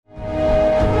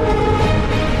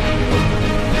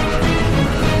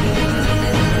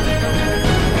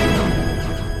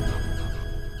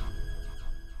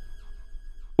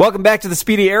Welcome back to the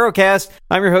Speedy Arrowcast.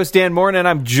 I'm your host, Dan Morin, and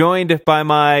I'm joined by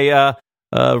my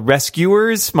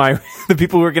rescuers, the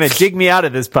people who are going to dig me out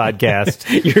of this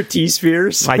podcast. Your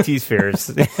T-spheres? My T-spheres.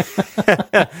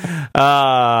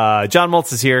 John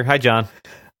Maltz is here. Hi, John.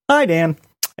 Hi, Dan.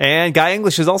 And Guy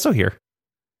English is also here.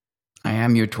 I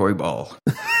am your toy ball.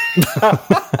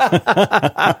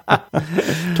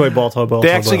 Toy ball. They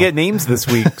actually get names this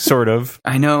week, sort of.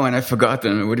 I know, and I forgot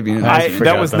them. It would have been nice.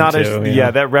 That was not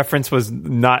that reference was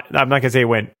not, I'm not going to say it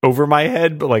went over my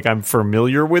head, but like I'm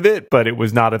familiar with it, but it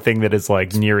was not a thing that is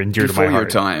like near and dear to my heart. Before your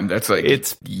time. That's like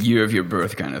it's year of your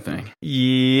birth kind of thing.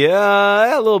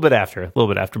 Yeah, a little bit after,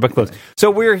 but close. So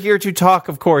we're here to talk,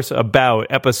 of course, about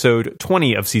episode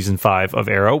 20 of season 5 of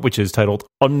Arrow, which is titled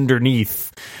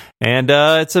Underneath. And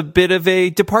it's a bit of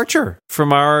a departure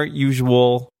from our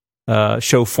usual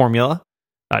show formula.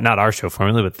 Not our show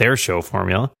formula, but their show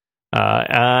formula.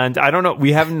 And I don't know.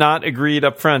 We have not agreed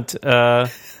up front.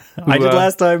 I did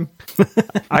last time.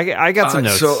 I got some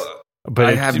notes. But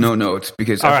I have no notes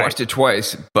because I watched it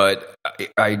twice, but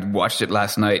I watched it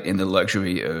last night in the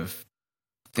luxury of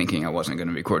thinking I wasn't going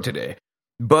to record today.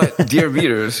 But, dear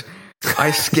readers,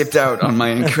 I skipped out on my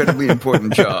incredibly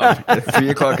important job at 3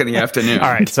 o'clock in the afternoon.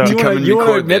 All right, so you want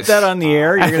to admit that on the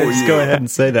air? You're going to just go ahead and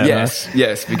say that.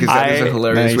 Yes, because that is a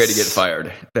hilarious way to get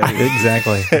fired.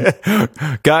 Exactly.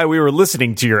 Guy, we were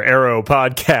listening to your Arrow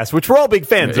podcast, which we're all big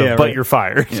fans of, but you're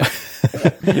fired. Yeah.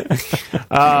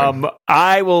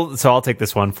 I'll take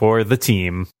this one for the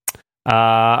team. All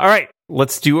right,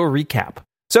 let's do a recap.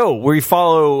 So we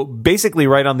follow basically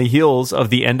right on the heels of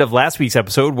the end of last week's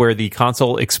episode where the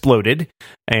console exploded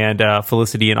and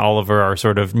Felicity and Oliver are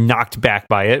sort of knocked back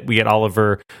by it. We get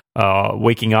Oliver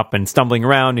waking up and stumbling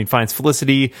around and finds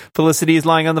Felicity. Felicity is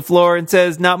lying on the floor and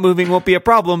says not moving won't be a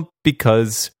problem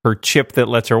because her chip that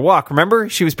lets her walk. Remember,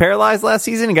 she was paralyzed last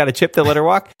season and got a chip that let her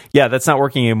walk? Yeah, that's not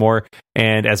working anymore.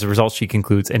 And as a result, she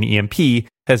concludes an EMP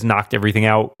has knocked everything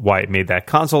out. Why it made that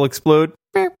console explode?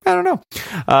 I don't know.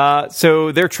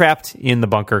 So they're trapped in the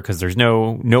bunker because there's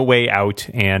no way out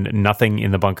and nothing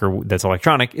in the bunker that's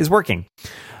electronic is working.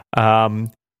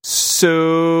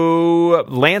 So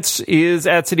Lance is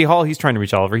at City Hall. He's trying to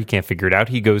reach Oliver. He can't figure it out.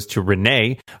 He goes to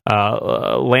Renee.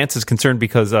 Lance is concerned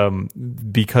because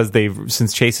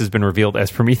since Chase has been revealed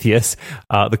as Prometheus,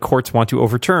 the courts want to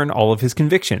overturn all of his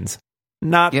convictions.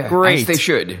 Not great. As they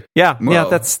should. Yeah,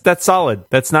 that's solid.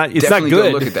 It's not good.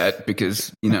 Definitely look at that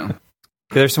because,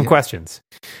 there's some questions.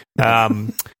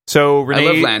 So Renee,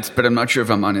 I love Lance, but I'm not sure if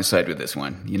I'm on his side with this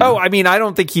one. Oh, I mean, I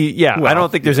don't think I don't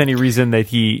think there's any reason that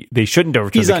they shouldn't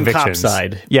overturn the convictions. He's on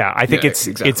cop's side. Yeah, I think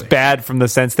it's bad from the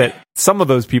sense that some of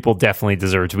those people definitely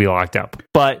deserve to be locked up.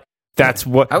 But that's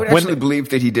what I would actually believe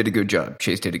that he did a good job.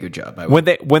 Chase did a good job. When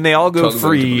they all go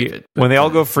free,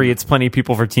 it's plenty of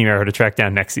people for Team Arrow to track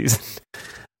down next season.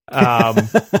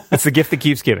 It's the gift that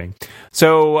keeps giving.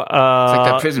 So it's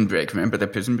like that Prison Break. Remember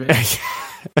that Prison Break?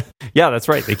 Yeah, that's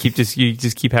right. They you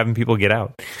just keep having people get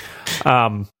out.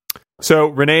 So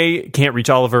Renee can't reach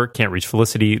Oliver, can't reach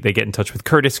Felicity. They get in touch with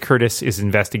Curtis. Curtis is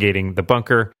investigating the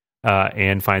bunker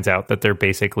and finds out that they're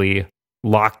basically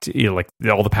locked. Like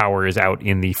all the power is out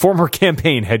in the former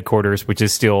campaign headquarters, which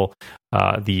is still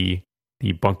the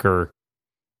bunker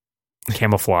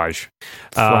camouflage.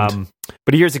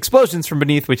 But he hears explosions from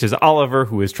beneath, which is Oliver,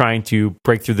 who is trying to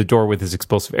break through the door with his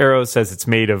explosive arrow. Says it's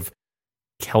made of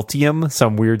Keltium,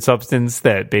 some weird substance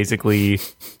that basically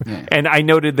and I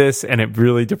noted this and it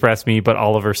really depressed me, but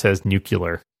Oliver says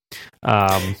nuclear.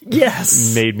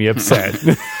 Yes, made me upset.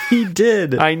 He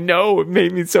did. I know, it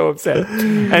made me so upset.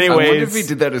 Anyways, I wonder if he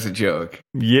did that as a joke.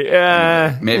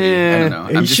 Yeah, maybe. I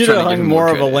don't know. He should have hung more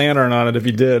of a lantern on it if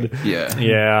he did.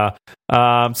 Yeah.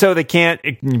 So they can't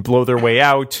blow their way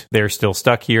out. They're still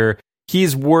stuck here.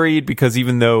 He's worried because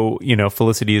even though,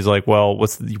 Felicity is like, well,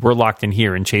 we're locked in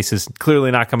here and Chase is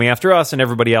clearly not coming after us and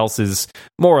everybody else is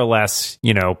more or less,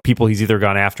 people he's either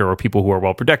gone after or people who are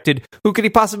well protected. Who could he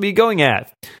possibly be going at?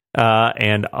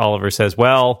 And Oliver says,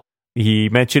 well, he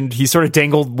sort of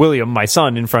dangled William, my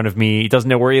son, in front of me. He doesn't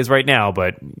know where he is right now,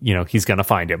 but, he's going to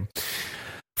find him.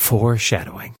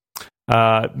 Foreshadowing.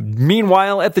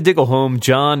 Meanwhile, at the Diggle home,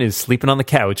 John is sleeping on the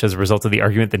couch as a result of the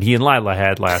argument that he and Lila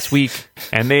had last week.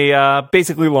 And they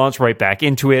basically launch right back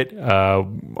into it,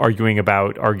 arguing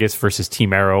about Argus versus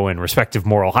Team Arrow and respective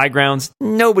moral high grounds.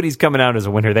 Nobody's coming out as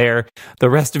a winner there. The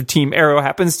rest of Team Arrow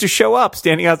happens to show up,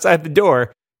 standing outside the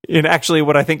door. In actually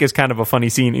what I think is kind of a funny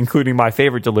scene, including my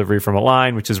favorite delivery from a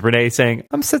line, which is Renee saying,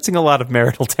 I'm sensing a lot of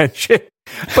marital tension.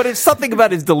 But it's something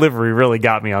about his delivery really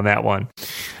got me on that one.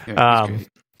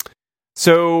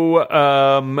 So,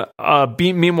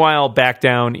 meanwhile, back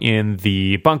down in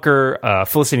the bunker,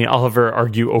 Felicity and Oliver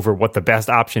argue over what the best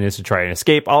option is to try and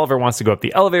escape. Oliver wants to go up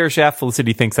the elevator shaft.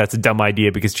 Felicity thinks that's a dumb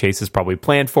idea because Chase has probably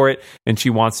planned for it, and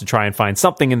she wants to try and find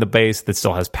something in the base that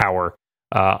still has power.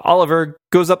 Oliver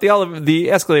goes up the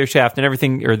escalator shaft and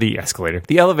everything, or the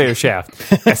elevator shaft,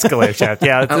 escalator shaft.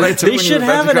 Yeah, they should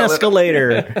have an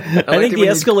escalator. I think the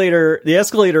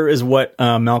escalator is what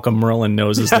Malcolm Merlin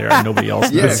knows is there, and nobody else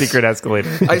knows. The secret escalator.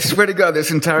 I swear to God,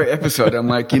 this entire episode, I'm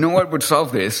like, you know what would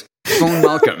solve this? Phone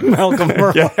Malcolm. Malcolm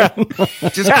Merlin.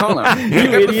 Just call him.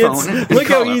 You idiots! Look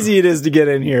how easy it is to get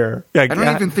in here. I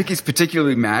don't even think he's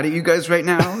particularly mad at you guys right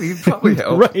now. He'd probably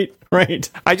help. Right.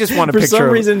 I just want to picture. For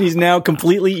some reason, he's now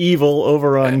completely evil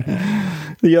over on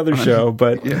the other show.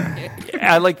 But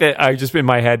I like that. I just in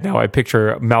my head now. I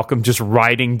picture Malcolm just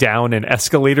riding down an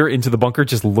escalator into the bunker,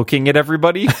 just looking at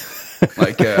everybody,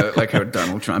 like how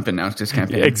Donald Trump announced his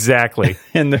campaign. Exactly,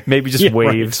 and maybe just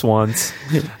waves once.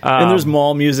 And there's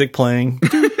mall music playing.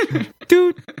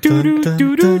 Yeah.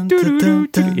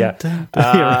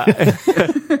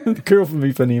 The girl from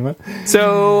Ipanema.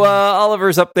 So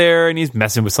Oliver's up there and he's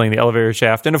messing with slinging the elevator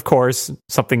shaft, and of course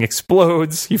something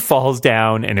explodes. He falls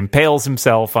down and impales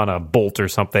himself on a bolt or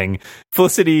something.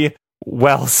 Felicity,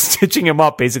 while stitching him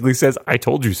up, basically says, "I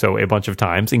told you so" a bunch of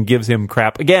times, and gives him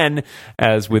crap again,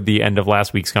 as with the end of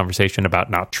last week's conversation about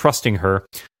not trusting her.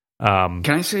 Can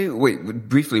I say,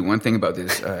 briefly, one thing about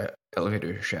this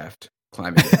elevator shaft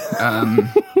climbing? I'm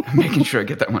making sure I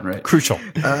get that one right. Crucial.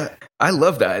 I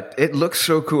love that. It looks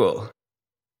so cool.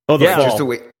 Oh, the fall. Just the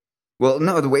way. Well,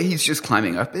 no, the way he's just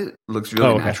climbing up, it looks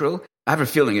really natural. I have a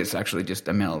feeling it's actually just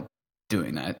Amel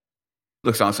doing that.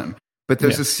 Looks awesome. But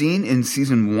there's a scene in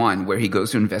season 1 where he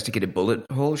goes to investigate a bullet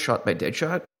hole shot by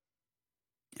Deadshot,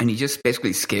 and he just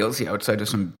basically scales the outside of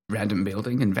some random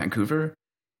building in Vancouver,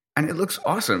 and it looks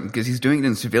awesome because he's doing it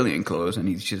in civilian clothes and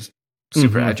he's just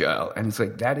super agile, and it's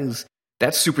like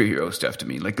that's superhero stuff to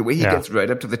me. Like the way he gets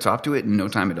right up to the top to it in no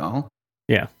time at all.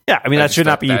 Yeah. I mean, that should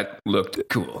not be. That looked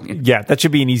cool. Yeah, that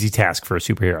should be an easy task for a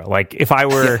superhero. Like if I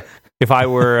were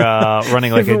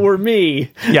running like if it were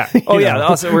me. Yeah. Oh yeah.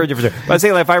 Also, we're different. But I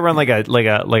say like if I run like a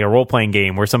role playing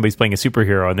game where somebody's playing a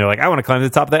superhero and they're like, I want to climb to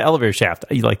the top of that elevator shaft.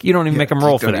 You don't even make them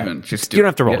roll for that. You don't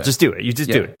have to roll. Just do it. You just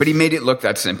do it. But he made it look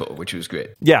that simple, which was great.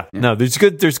 Yeah. No, there's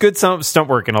good stunt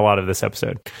work in a lot of this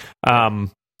episode.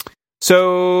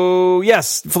 So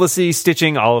yes, Felicity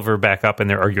stitching Oliver back up and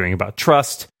they're arguing about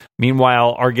trust.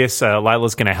 Meanwhile, Argus,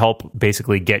 Lila's going to help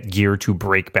basically get gear to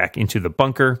break back into the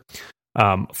bunker.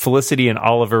 Felicity and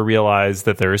Oliver realize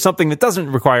that there is something that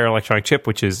doesn't require an electronic chip,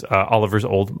 which is Oliver's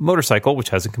old motorcycle, which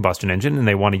has a combustion engine, and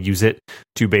they want to use it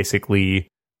to basically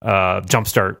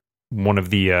jumpstart one of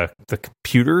the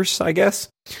computers, I guess.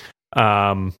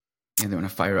 And they want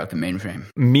to fire out the mainframe.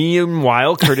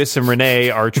 Meanwhile, Curtis and Renee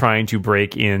are trying to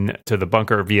break into the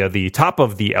bunker via the top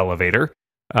of the elevator.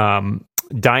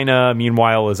 Dinah,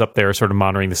 meanwhile, is up there sort of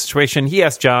monitoring the situation. He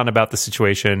asks John about the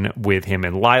situation with him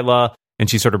and Lila, and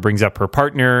she sort of brings up her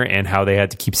partner and how they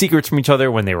had to keep secrets from each other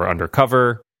when they were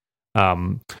undercover,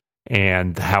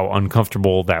 and how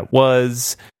uncomfortable that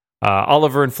was.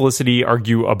 Oliver and Felicity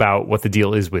argue about what the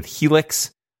deal is with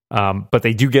Helix. But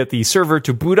they do get the server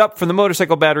to boot up from the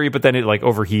motorcycle battery, but then it like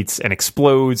overheats and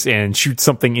explodes and shoots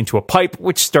something into a pipe,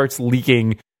 which starts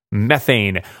leaking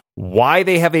methane. Why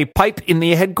they have a pipe in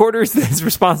the headquarters that's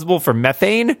responsible for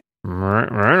methane? I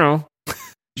don't know.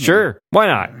 Sure, why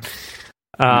not?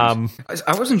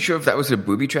 I wasn't sure if that was a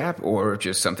booby trap or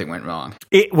just something went wrong.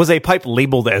 It was a pipe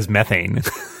labeled as methane.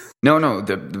 No,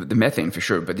 the methane for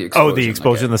sure, but the explosion. Oh, the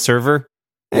explosion in the server?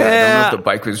 Yeah, I don't know if the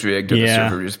bike was rigged or the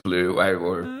server just blew.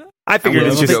 I figured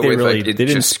it's just they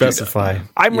didn't specify.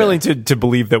 I'm willing to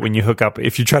believe that when you hook up,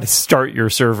 if you try to start your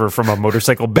server from a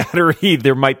motorcycle battery,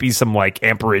 there might be some like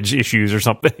amperage issues or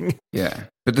something. Yeah,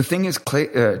 but the thing is,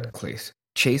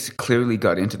 Chase clearly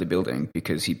got into the building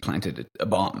because he planted a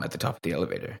bomb at the top of the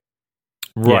elevator.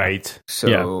 Right. Yeah.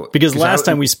 So because last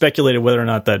time we speculated whether or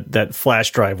not that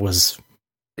flash drive was.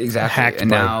 Exactly, hacked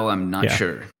and now I'm not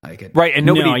sure. Right, and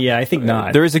nobody. No, I think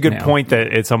not. There is a good point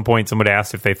that at some point somebody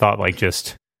asked if they thought like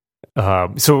just.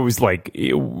 So it was like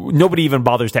nobody even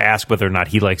bothers to ask whether or not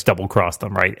he likes double crossed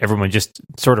them. Right, everyone just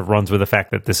sort of runs with the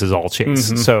fact that this is all Chase.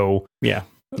 Mm-hmm. So yeah.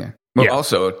 Well,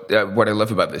 also what I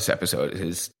love about this episode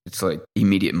is it's like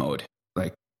immediate mode.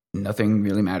 Like nothing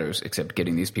really matters except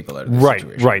getting these people out of this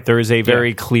situation. Right. There is a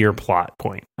very clear plot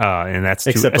point, and that's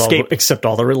to escape. Except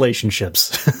all the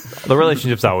relationships. The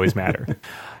relationships always matter.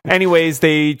 Anyways,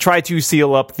 they try to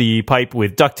seal up the pipe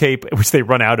with duct tape, which they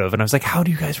run out of. And I was like, how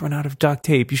do you guys run out of duct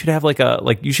tape? You should have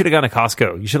you should have gone to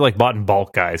Costco. You should have bought in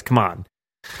bulk, guys. Come on.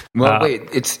 Well, wait,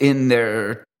 it's in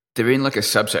they're in like a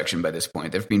subsection by this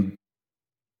point.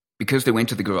 Because they went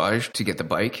to the garage to get the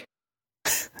bike.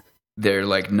 They're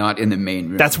like not in the main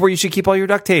room. That's where you should keep all your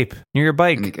duct tape near your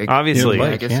bike. Obviously, your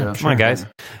bike, I guess so. Come on, guys.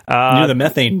 Near the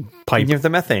methane pipe. Near the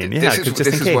methane. Yeah, this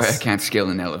is why I can't scale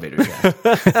an elevator.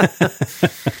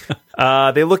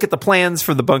 They look at the plans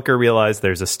for the bunker, realize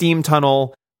there's a steam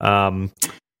tunnel,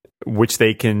 which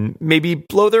they can maybe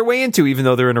blow their way into, even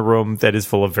though they're in a room that is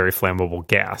full of very flammable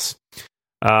gas.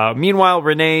 Meanwhile,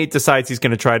 Rene decides he's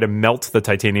going to try to melt the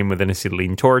titanium with an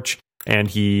acetylene torch, and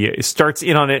he starts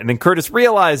in on it, and then Curtis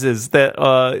realizes that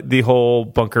the whole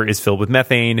bunker is filled with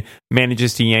methane,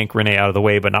 manages to yank Rene out of the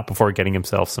way, but not before getting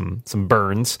himself some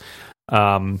burns.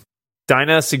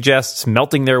 Dinah suggests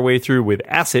melting their way through with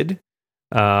acid.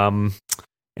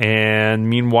 And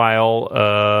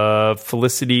meanwhile,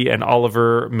 Felicity and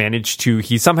Oliver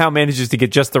he somehow manages to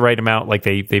get just the right amount. Like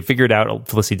they figured out,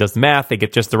 Felicity does the math, they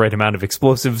get just the right amount of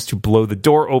explosives to blow the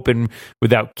door open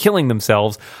without killing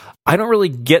themselves. I don't really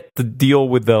get the deal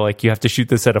with you have to shoot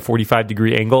this at a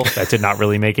 45-degree angle. That did not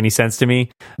really make any sense to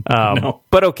me. No.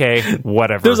 But okay,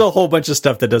 whatever. There's a whole bunch of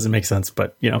stuff that doesn't make sense,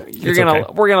 but we're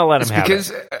gonna let them have it.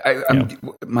 Because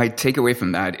my takeaway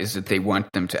from that is that they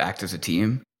want them to act as a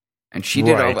team. And she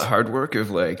did all the hard work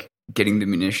of getting the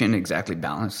munition exactly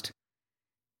balanced.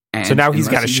 And so now he's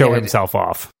got to show himself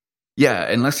off. Yeah,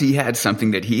 unless he had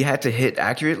something that he had to hit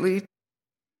accurately,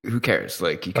 who cares?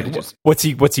 He could have just. What's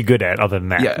he good at other than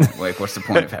that? Yeah, what's the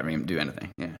point of having him do anything?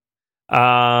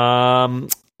 Yeah.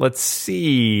 Let's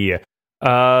see.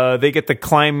 They get the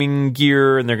climbing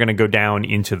gear and they're going to go down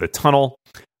into the tunnel.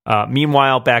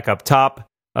 Meanwhile, back up top.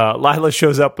 Lila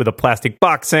shows up with a plastic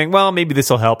box saying, well, maybe this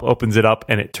will help, opens it up,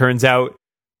 and it turns out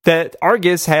that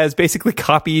Argus has basically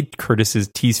copied Curtis's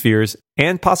T-spheres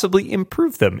and possibly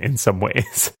improved them in some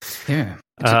ways. Yeah,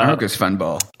 it's an Argus fun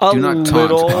ball. Do not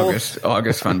taunt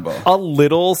Argus fun ball. A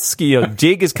little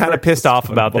Dig is kind of pissed off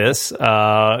about this,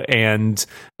 and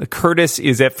Curtis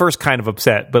is at first kind of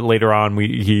upset, but later on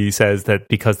he says that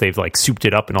because they've souped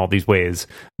it up in all these ways,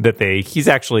 that he's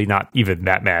actually not even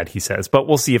that mad, he says. But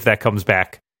we'll see if that comes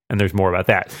back. And there's more about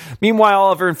that. Meanwhile,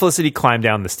 Oliver and Felicity climb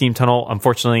down the steam tunnel.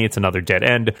 Unfortunately, it's another dead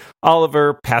end.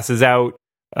 Oliver passes out,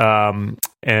 and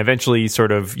eventually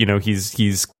sort of,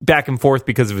 he's back and forth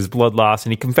because of his blood loss,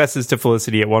 and he confesses to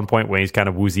Felicity at one point when he's kind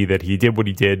of woozy that he did what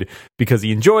he did because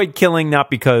he enjoyed killing, not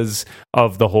because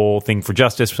of the whole thing for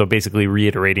justice. So basically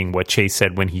reiterating what Chase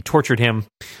said when he tortured him.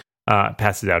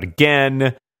 Passes out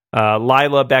again.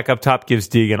 Lila back up top gives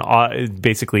Dig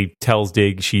basically tells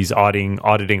Dig she's auditing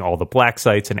all the black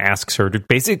sites and asks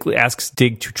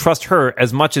Dig to trust her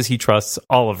as much as he trusts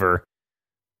Oliver,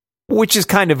 which is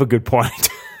kind of a good point.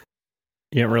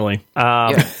 Yeah, really.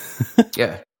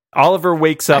 Yeah. Oliver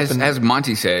wakes up as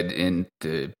Monty said in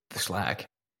the Slack.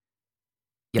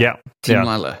 Yeah. Team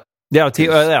Lila. Yeah,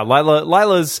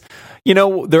 Lila's.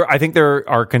 I think there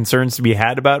are concerns to be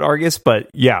had about Argus, but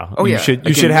you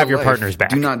should have your partners back.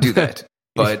 Do not do that.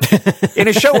 But in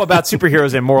a show about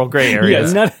superheroes and moral gray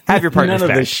areas, have your partners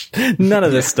back. None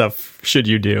of this stuff should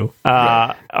you do.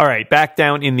 All right, back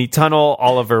down in the tunnel,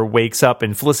 Oliver wakes up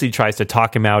and Felicity tries to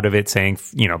talk him out of it, saying,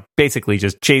 basically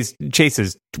just Chase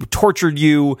has tortured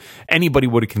you. Anybody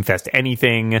would have confessed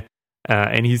anything.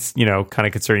 And he's, kind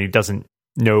of concerned he doesn't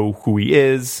know who he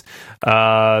is.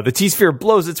 The T-sphere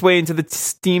blows its way into the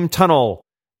steam tunnel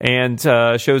and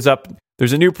shows up.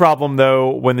 There's a new problem,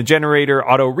 though. When the generator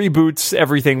auto reboots,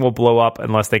 everything will blow up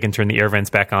unless they can turn the air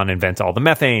vents back on and vent all the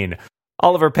methane.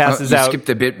 Oliver passes out. Skip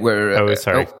the bit where... Oh,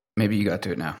 sorry. Maybe you got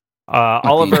to it now.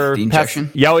 Oliver... The injection?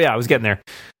 Yeah, I was getting there.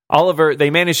 Oliver, they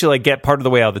managed to get part of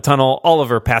the way out of the tunnel.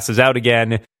 Oliver passes out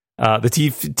again. The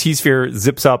T-sphere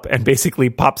zips up and basically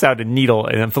pops out a needle,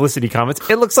 and then Felicity comments,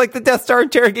 "It looks like the Death Star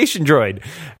interrogation droid."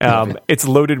 It's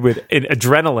loaded with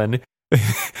adrenaline.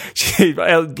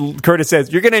 Curtis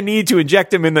says, "You're going to need to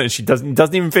inject him in the..." She doesn't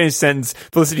even finish the sentence.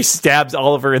 Felicity stabs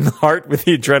Oliver in the heart with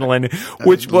the adrenaline,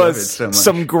 which was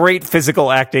some great physical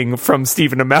acting from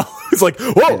Stephen Amell. Who's like,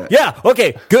 "Whoa, yeah,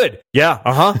 okay, good, yeah,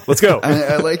 let's go."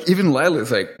 I like even Lila's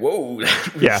like, "Whoa,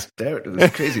 that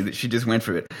was crazy that she just went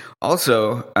for it."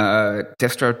 Also,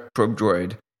 Death Star probe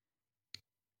droid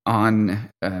on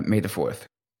May the 4th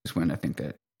is when I think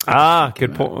that.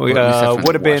 Good point. Would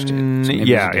have been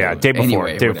day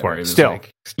before. Still,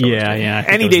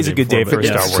 any day's a good day for a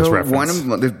Star Wars reference.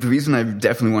 The reason I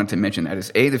definitely wanted to mention that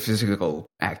is the physical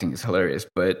acting is hilarious,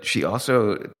 but she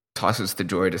also tosses the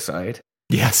droid aside.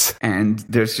 Yes, and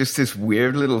there's just this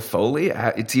weird little Foley.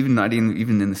 It's even not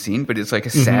even in the scene, but it's like a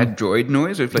sad droid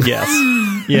noise. It's like, yes,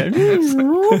 yeah.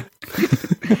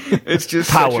 It's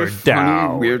just Powered such a down.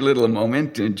 funny, weird little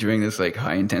moment during this like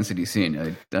high intensity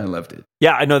scene. I loved it.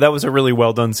 Yeah, I know that was a really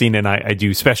well done scene, and I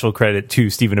do special credit to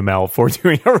Stephen Amell for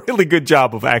doing a really good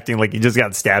job of acting like he just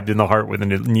got stabbed in the heart with a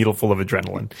needle full of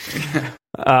adrenaline.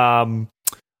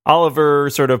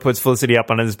 Oliver sort of puts Felicity up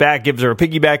on his back, gives her a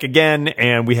piggyback again,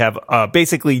 and we have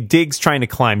basically Diggs trying to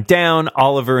climb down.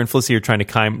 Oliver and Felicity are trying to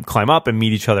climb up and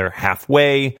meet each other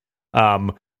halfway.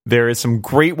 There is some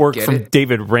great work from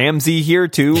David Ramsey here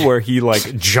too, where he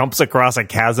like jumps across a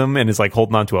chasm and is like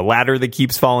holding onto a ladder that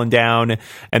keeps falling down,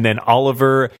 and then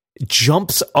Oliver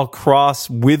jumps across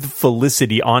with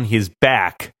Felicity on his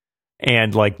back.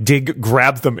 And like Dig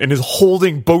grabs them and is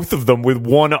holding both of them with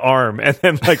one arm, and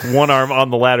then like one arm on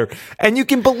the ladder. And you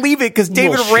can believe it because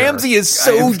David Ramsey is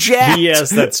so jacked. Yes,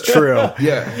 that's true.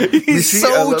 Yeah, he's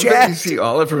so jacked. You see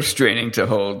Oliver straining to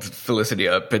hold Felicity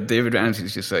up, but David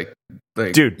Ramsey's just like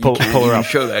dude, pull her up.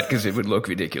 Show that because it would look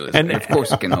ridiculous. And of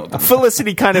course, it can hold them.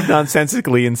 Felicity kind of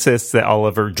nonsensically insists that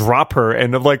Oliver drop her,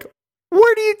 and I'm like,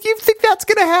 where do you think that's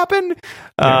going to happen?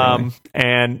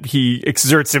 And he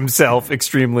exerts himself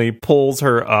extremely, pulls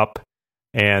her up,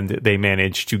 and they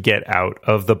manage to get out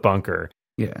of the bunker.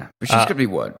 Yeah, but she's going to be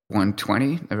what,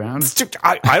 120 around?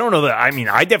 I don't know that. I mean,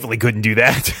 I definitely couldn't do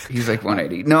that. He's like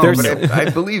 180. No, but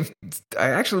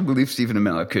I actually believe Stephen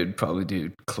Amell could probably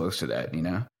do close to that. You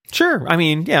know? Sure. I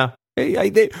mean, yeah.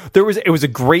 It was a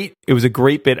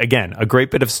great bit, again, a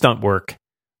great bit of stunt work.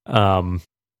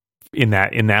 In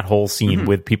that whole scene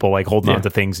with people like holding on to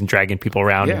things and dragging people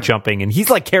around and jumping, and he's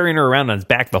like carrying her around on his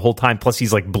back the whole time, plus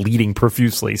he's like bleeding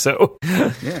profusely. So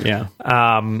in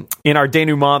our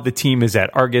denouement, the team is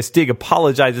at Argus. Dig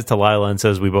apologizes to Lila and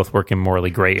says we both work in morally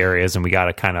gray areas and we got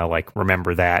to kind of like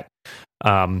remember that.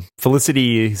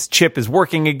 Felicity's chip is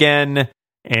working again,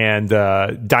 and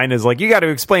Dinah's like, you got to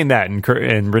explain that,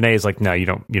 and Renee's like, no, you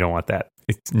don't want that.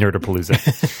 It's Nerdapalooza.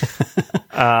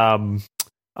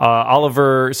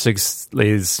 Oliver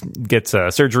gets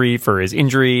surgery for his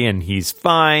injury, and he's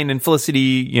fine. And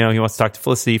Felicity, he wants to talk to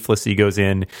Felicity. Felicity goes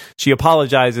in. She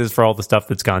apologizes for all the stuff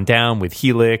that's gone down with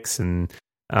Helix, and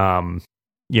all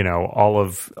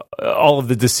of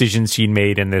the decisions she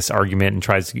made in this argument, and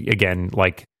tries to, again,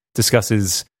 like,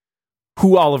 discusses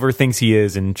who Oliver thinks he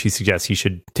is, and she suggests he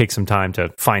should take some time to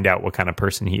find out what kind of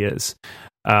person he is.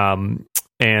 And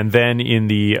then in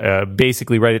the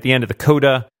basically right at the end of the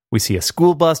coda, we see a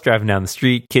school bus driving down the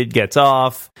street. Kid gets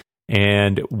off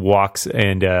and walks,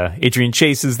 and Adrian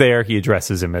Chase is there. He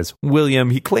addresses him as William.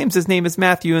 He claims his name is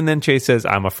Matthew, and then Chase says,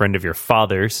 I'm a friend of your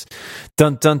father's.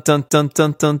 Dun, dun, dun, dun,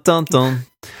 dun, dun, dun, dun.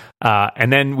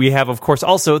 And then we have, of course,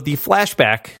 also the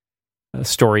flashback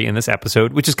story in this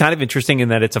episode, which is kind of interesting in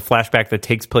that it's a flashback that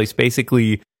takes place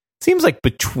basically, seems like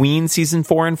between season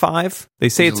 4 and 5. They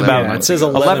say it's about it says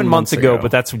 11 months ago, but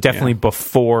that's definitely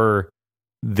before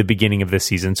the beginning of this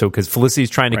season. So because Felicity's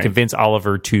trying to convince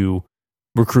Oliver to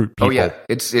recruit people. Oh yeah,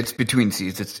 it's between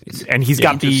seasons. And he's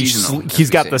got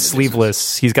the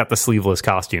sleeveless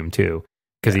costume too,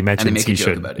 because he mentions he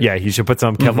should. Yeah, he should put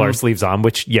some Kevlar sleeves on.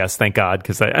 Which, yes, thank God,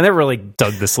 because I never really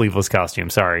dug the sleeveless costume.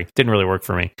 Sorry, didn't really work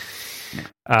for me.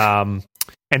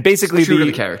 And basically,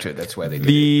 the character. That's why they did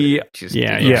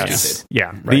it.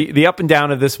 The up and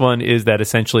down of this one is that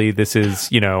essentially this is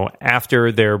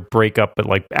after their breakup, but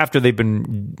like after they've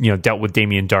been dealt with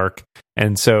Damien Dark,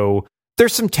 and so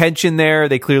there's some tension there.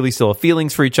 They clearly still have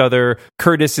feelings for each other.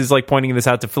 Curtis is like pointing this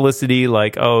out to Felicity,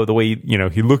 like, oh, the way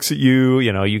he looks at you,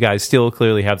 you guys still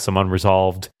clearly have some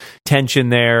unresolved tension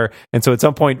there. And so at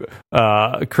some point,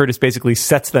 Curtis basically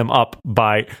sets them up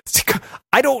by,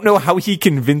 I don't know how he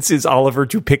convinces Oliver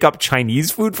to pick up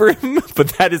Chinese food for him, but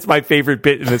that is my favorite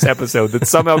bit in this episode, that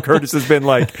somehow Curtis has been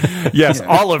like, yes,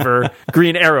 Oliver,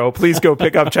 Green Arrow, please go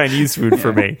pick up Chinese food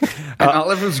for me. And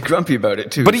Oliver's grumpy about it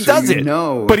too. But he does it.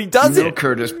 But he does it.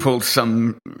 Curtis pulled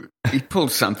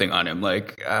something on him,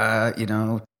 like,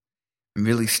 I'm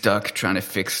really stuck trying to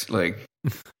fix, like,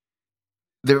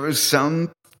 there was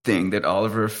something that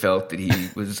Oliver felt that he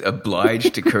was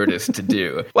obliged to Curtis to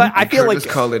do. Well, I feel Curtis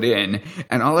like called it in,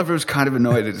 and Oliver's kind of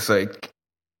annoyed that it's like,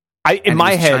 in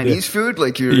my head, Chinese food,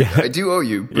 like, I do owe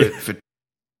you, but for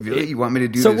really, you want me to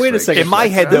do this? So wait a second. In my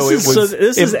head, though, this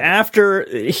is after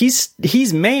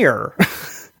he's mayor.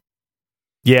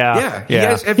 Yeah.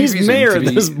 He's mayor at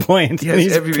this point.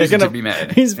 He's every reason to be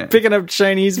mad. He's picking up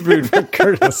Chinese food for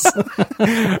Curtis.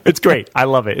 It's great. I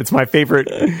love it. It's my favorite,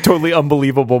 totally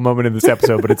unbelievable moment in this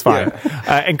episode, but it's fine.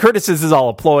 And Curtis is all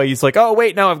a ploy. He's like, oh,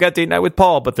 wait, no, I've got date night with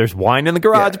Paul, but there's wine in the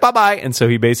garage. Bye-bye. And so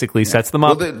he basically sets them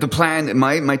up. Well, the plan,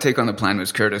 my take on the plan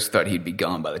was Curtis thought he'd be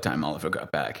gone by the time Oliver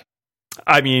got back.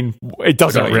 I mean, it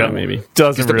doesn't really. Maybe.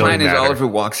 The plan is Oliver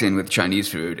walks in with Chinese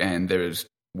food, and there's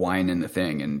wine in the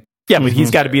thing. And yeah, but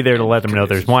he's got to be there to let them know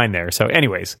there's wine there. So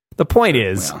anyways, the point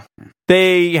is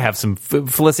they have some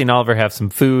Felicity and Oliver have some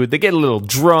food. They get a little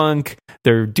drunk.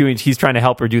 He's trying to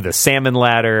help her do the salmon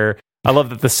ladder. I love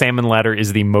that the salmon ladder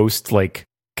is the most like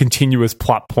continuous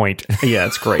plot point. Yeah,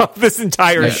 it's great. Of this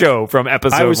entire show from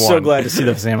episode 1. I was so glad to see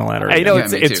the salmon ladder. I know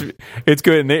it's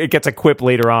good. And it gets a quip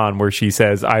later on where she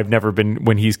says, "I've never been,"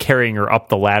 when he's carrying her up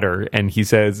the ladder, and she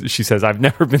says, "I've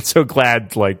never been so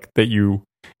glad like that you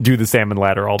do the salmon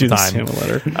ladder all the time." Salmon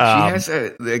ladder.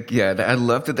 She has I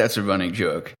love that that's a running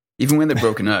joke. Even when they're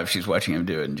broken up, she's watching him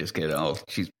do it and just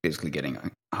she's basically getting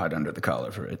hot under the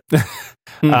collar for it.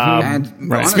 And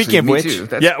honestly, speaking of which, too.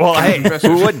 Well, hey,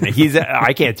 who wouldn't?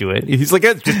 I can't do it. He's like,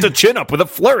 it's just a chin up with a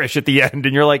flourish at the end.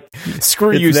 And you're like,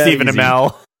 screw you, Stephen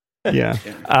Amell. Yeah.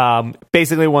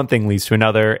 Basically one thing leads to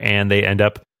another and they end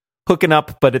up hooking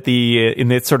up, but in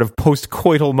this sort of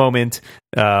post-coital moment,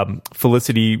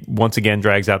 Felicity once again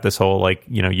drags out this whole like,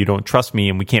 you don't trust me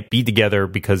and we can't be together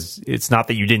because it's not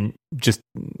that you didn't just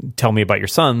tell me about your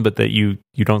son, but that you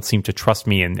don't seem to trust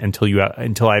me, and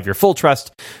until I have your full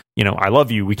trust, I love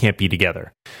you, we can't be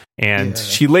together. And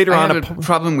she later I on have a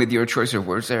problem with your choice of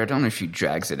words there. I don't know if she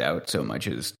drags it out so much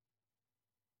as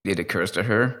it occurs to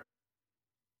her.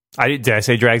 Did I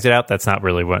say drags it out? That's not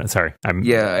really what. Sorry. I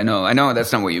know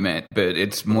that's not what you meant, but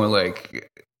it's more like.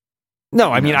 No,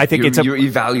 I mean, I think you're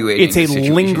evaluating. It's a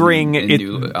lingering in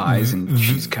new eyes, and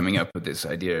she's coming up with this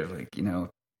idea of like,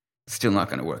 it's still not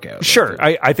going to work out. Sure,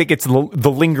 I think it's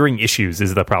the lingering issues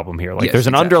is the problem here. Like, there's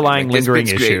an underlying lingering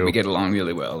issue. Great. We get along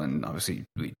really well, and obviously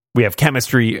we have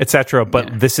chemistry, etc.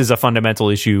 But this is a fundamental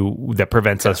issue that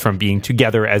prevents us from being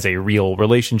together as a real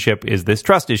relationship. Is this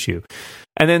trust issue?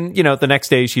 And then, the next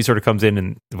day she sort of comes in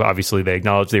and obviously they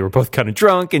acknowledge they were both kind of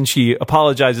drunk and she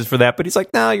apologizes for that. But he's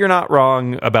like, no, you're not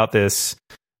wrong about this.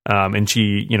 And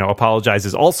she,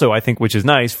 apologizes also, I think, which is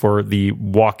nice, for the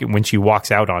walk when she walks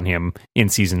out on him in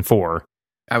season 4.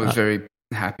 I was very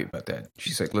happy about that.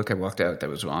 She's like, look, I walked out. That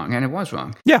was wrong. And it was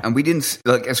wrong. Yeah. And we didn't,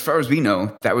 like, as far as we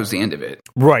know, that was the end of it.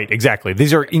 Right. Exactly.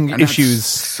 These are issues. That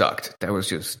sucked. That was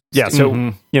just. Yeah.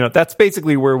 So, that's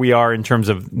basically where we are in terms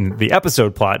of the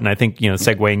episode plot. And I think,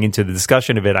 segueing into the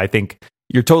discussion of it, I think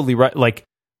you're totally right. Like,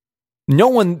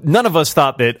 none of us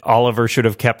thought that Oliver should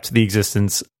have kept the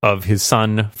existence of his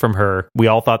son from her. We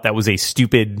all thought that was a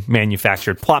stupid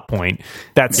manufactured plot point.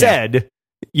 That said,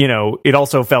 it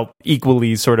also felt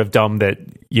equally sort of dumb that,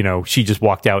 she just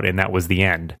walked out and that was the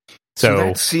end. So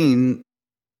that scene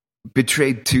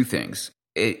betrayed two things.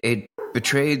 It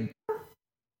betrayed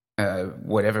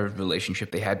whatever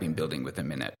relationship they had been building with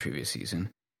him in that previous season,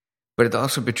 but it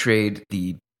also betrayed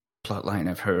the plot line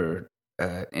of her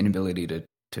inability to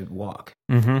walk.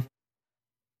 Mm-hmm.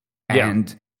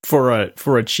 And for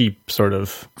a cheap sort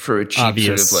of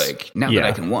obvious, sort of like, now that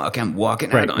I can walk, I'm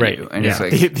walking out on you. And it's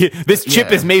like, this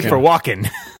chip is made for walking.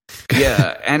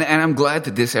 Yeah. And I'm glad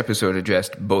that this episode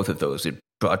addressed both of those. It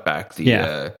brought back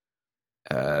the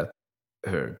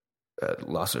her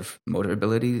loss of motor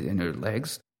ability in her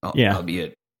legs,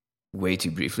 albeit way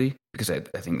too briefly, because I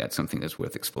think that's something that's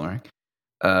worth exploring.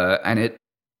 And it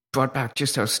brought back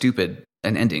just how stupid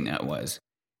an ending that was.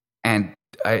 And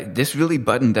this really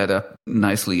buttoned that up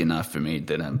nicely enough for me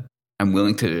that I'm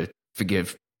willing to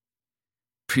forgive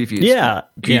previous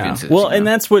grievances. Well, and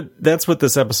that's what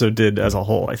this episode did as a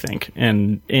whole, I think,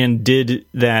 and did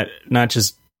that not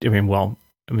just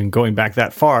going back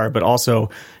that far, but also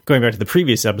going back to the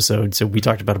previous episode. So we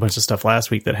talked about a bunch of stuff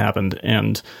last week that happened,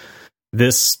 and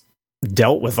this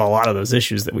dealt with a lot of those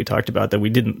issues that we talked about that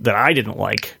I didn't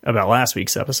like about last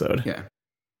week's episode. Yeah,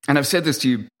 and I've said this to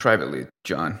you privately,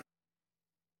 John.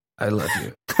 I love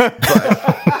you, but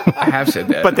I have said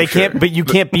that. But you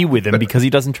can't be with him because he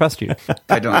doesn't trust you.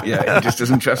 I don't. Yeah, he just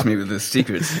doesn't trust me with his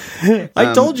secrets.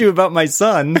 I told you about my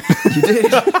son. You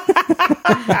did.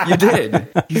 You did.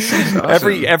 He's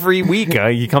awesome. Every week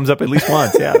he comes up at least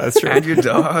once. Yeah, that's true. And your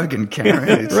dog and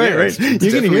Karen. Right. You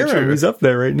can hear him. He's up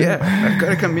there right now. Yeah, I've got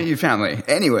to come meet your family.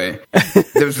 Anyway,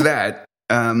 there's that.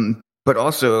 But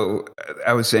also,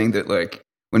 I was saying that like,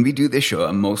 when we do this show,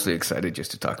 I'm mostly excited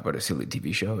just to talk about a silly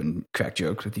TV show and crack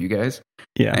jokes with you guys.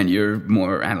 Yeah. And you're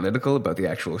more analytical about the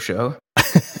actual show.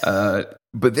 But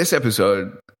this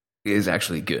episode is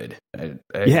actually good. I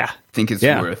think it's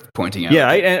worth pointing out.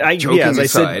 Yeah, joking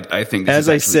aside, I think this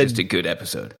is just a good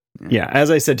episode. Yeah, as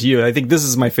I said to you, I think this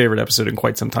is my favorite episode in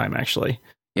quite some time, actually.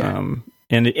 Yeah.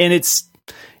 And it's,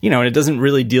 and it doesn't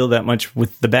really deal that much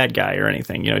with the bad guy or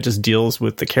anything. It just deals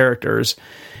with the characters.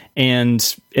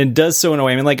 And it does so in a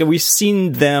way. I mean, like, we've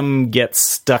seen them get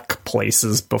stuck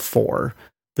places before,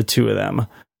 the two of them.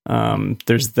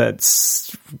 There's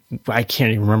that. I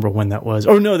can't even remember when that was.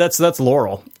 Oh no, that's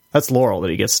Laurel. That's Laurel that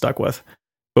he gets stuck with.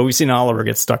 But we've seen Oliver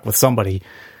get stuck with somebody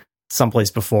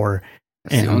someplace before.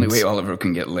 That's the only way Oliver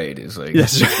can get laid is like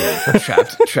That's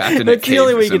trapped in a That's cave. the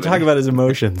only way with he can talk somebody. about his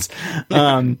emotions.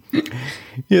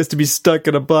 He has to be stuck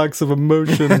in a box of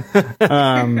emotion.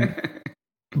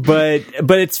 But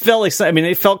it felt like, I mean,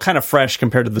 it felt kind of fresh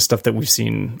compared to the stuff that we've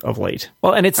seen of late.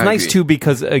 Well, and it's I nice agree. too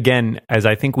because, again, as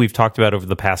I think we've talked about over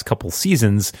the past couple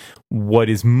seasons, what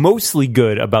is mostly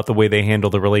good about the way they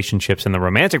handle the relationships and the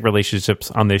romantic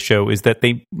relationships on this show is that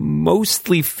they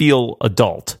mostly feel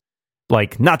adult.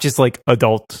 Like, not just like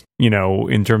adult,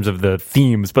 in terms of the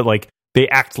themes, but like they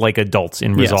act like adults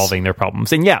in resolving their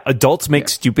problems. And yeah, adults make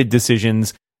stupid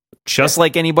decisions just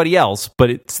like anybody else, but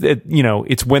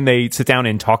it's when they sit down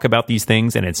and talk about these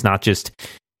things and it's not just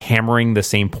hammering the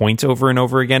same points over and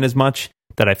over again as much,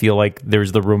 that I feel like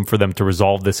there's the room for them to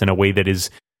resolve this in a way that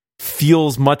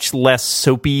feels much less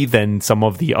soapy than some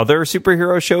of the other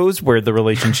superhero shows where the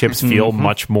relationships feel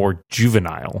much more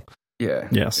juvenile. Yeah.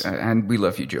 Yes. And we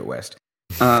love you, Joe West.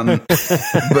 But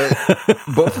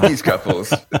both of these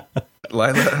couples,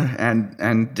 Lila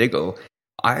and Diggle,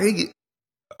 I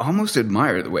almost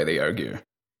admire the way they argue.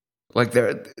 Like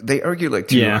they argue like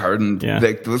two hardened. Yeah.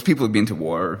 Like those people have been to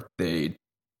war.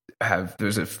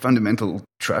 There's a fundamental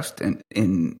trust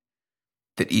in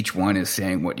that each one is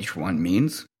saying what each one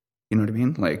means. You know what I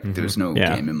mean? Like there's no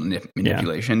game and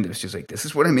manipulation. There's just like, this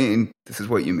is what I mean. This is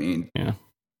what you mean. Yeah.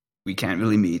 We can't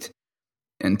really meet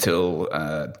until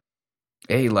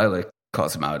Lila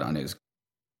calls him out on his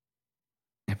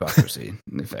hypocrisy,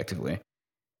 effectively,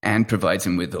 and provides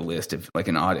him with a list of like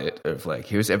an audit of like,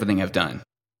 here's everything I've done.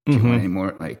 Do you want any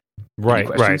more any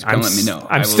questions? Don't let me know.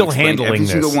 I'm still handling every this.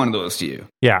 single one of those to you.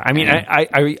 Yeah, I mean, I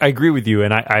agree with you,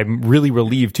 and I'm really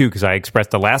relieved too because I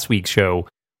expressed the last week's show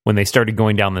when they started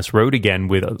going down this road again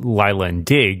with Lila and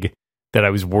Dig that I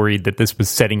was worried that this was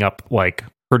setting up like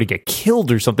her to get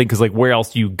killed or something, because like where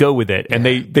else do you go with it? And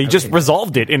they just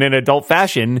resolved it in an adult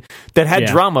fashion that had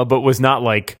drama but was not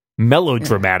like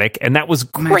melodramatic, and that was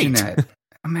great.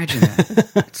 Imagine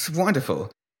that. It's wonderful.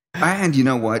 And you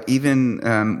know what?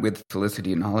 Even with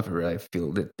Felicity and Oliver, I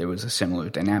feel that there was a similar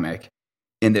dynamic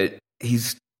in that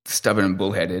he's stubborn and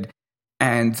bullheaded,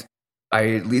 and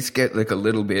I at least get like a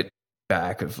little bit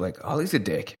back of like, Ollie's a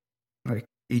dick. Like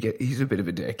he's a bit of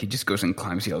a dick. He just goes and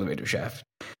climbs the elevator shaft.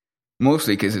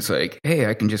 Mostly because it's like, hey,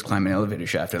 I can just climb an elevator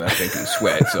shaft without making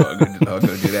sweat, so I'll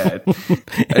go do that.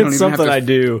 It's something I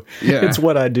do. Yeah. It's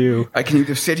what I do. I can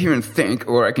either sit here and think,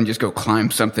 or I can just go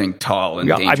climb something tall and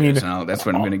dangerous. And that's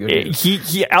what I'm going to go do.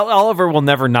 Oliver will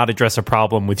never not address a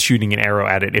problem with shooting an arrow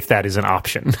at it if that is an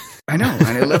option. I know,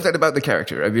 and I love that about the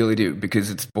character. I really do,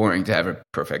 because it's boring to have a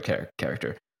perfect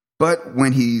character. But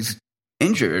when he's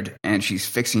injured and she's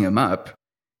fixing him up,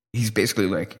 he's basically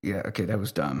like, yeah, okay, that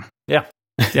was dumb. Yeah.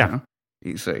 Yeah. You know?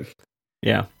 He's like,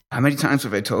 yeah. How many times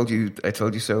have I told you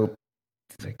so?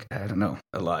 He's like, I don't know,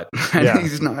 a lot. Yeah.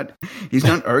 He's not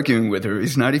arguing with her.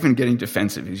 He's not even getting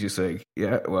defensive. He's just like,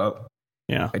 yeah, well,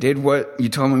 I did what you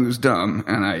told me was dumb,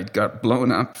 and I got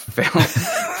blown up,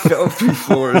 fell through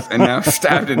floors, and now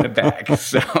stabbed in the back.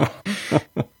 So,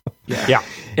 yeah.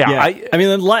 I mean,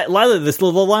 the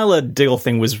Lila Diggle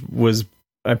thing was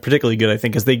particularly good, I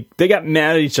think, because they got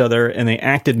mad at each other and they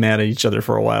acted mad at each other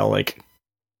for a while, like.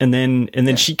 And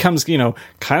then she comes,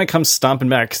 kind of comes stomping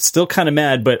back, still kind of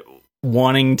mad, but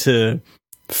wanting to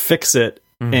fix it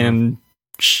and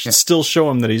still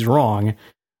show him that he's wrong.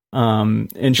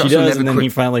 And she does, and then he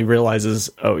finally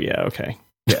realizes, oh yeah, okay.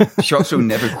 Yeah. She also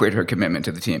never quit her commitment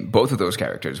to the team. Both of those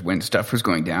characters, when stuff was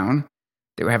going down,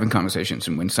 they were having conversations,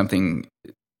 and when something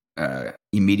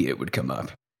immediate would come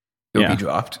up, it would be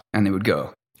dropped, and they would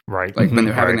go. Right. Like when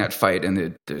they're having that fight, and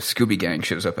the Scooby Gang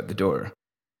shows up at the door.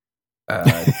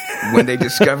 When they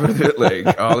discover that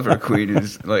like Oliver Queen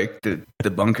is like the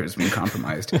bunker's being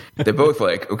compromised, they're both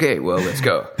like, okay, well, let's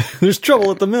go. There's trouble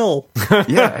at the mill.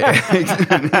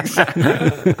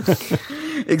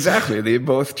 Exactly. They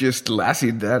both just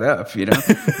lassied that up,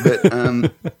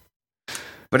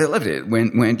 But I loved it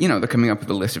when they're coming up with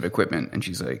a list of equipment, and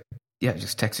she's like, yeah,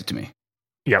 just text it to me.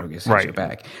 Yeah, Argus has your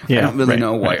back. Yeah, I don't really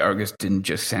know why Argus didn't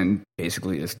just send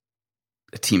basically a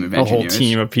team of engineers. A whole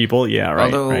team of people,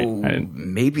 Although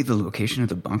maybe the location of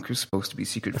the bunker is supposed to be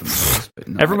secret from us, but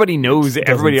not. Everybody knows.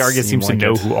 Everybody at Argus seems to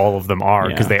know who all of them are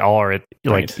because they all are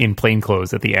in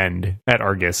plainclothes at the end at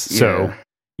Argus. So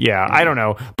I don't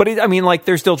know, but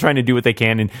they're still trying to do what they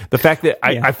can, and the fact that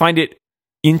I find it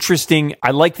interesting.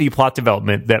 I like the plot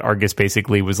development that Argus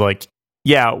basically was like,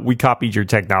 yeah, we copied your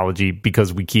technology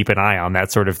because we keep an eye on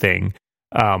that sort of thing.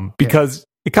 Because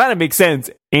it kind of makes sense,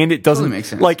 and it doesn't Totally makes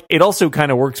sense. like it also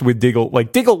kind of works with Diggle.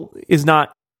 Like Diggle is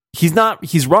not.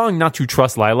 He's wrong not to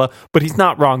trust Lila, but he's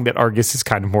not wrong that Argus is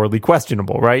kind of morally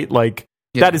questionable, right? Like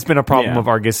that has been a problem of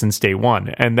Argus since day one,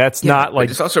 and that's not like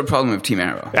it's also a problem of Team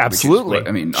Arrow. Absolutely.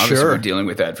 Obviously we're dealing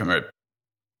with that from a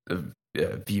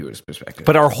viewer's perspective.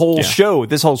 But our whole show,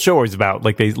 this whole show is about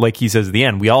like he says at the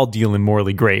end, we all deal in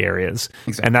morally gray areas,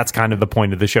 and that's kind of the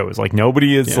point of the show. Is like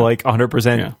nobody is like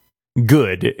 100%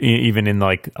 good, even in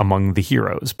like among the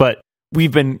heroes. But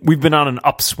we've been on an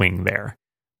upswing there.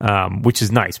 Which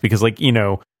is nice because, like, you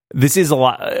know, this is a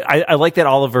lot. I like that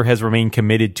Oliver has remained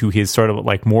committed to his sort of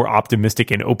like more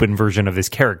optimistic and open version of his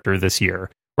character this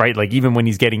year, right? Like, even when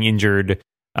he's getting injured,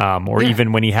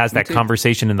 even when he has that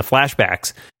conversation in the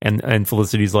flashbacks, and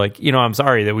Felicity's like, you know, I'm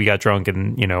sorry that we got drunk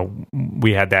and, you know,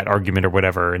 we had that argument or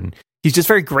whatever, and he's just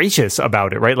very gracious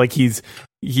about it, right? Like it's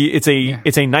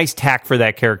a nice tack for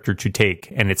that character to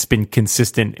take, and it's been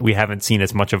consistent. We haven't seen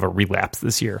as much of a relapse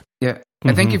this year. Yeah.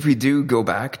 I think if we do go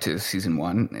back to season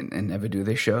 1 and never do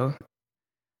this show,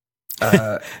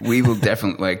 we will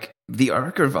definitely, like, the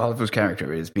arc of Oliver's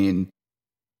character is being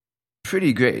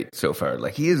pretty great so far.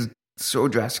 Like, he is so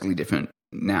drastically different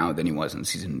now than he was in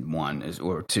season 1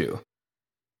 or 2.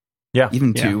 Yeah.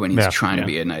 Even 2 when he's trying to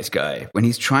be a nice guy. When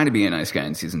he's trying to be a nice guy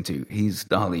in season 2,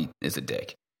 Dolly is a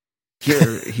dick.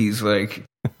 Here, he's like,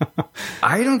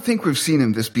 I don't think we've seen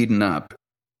him this beaten up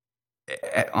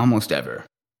almost ever.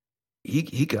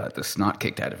 He got the snot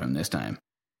kicked out of him this time.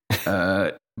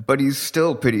 But he's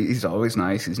still he's always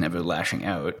nice. He's never lashing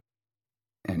out.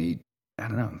 And he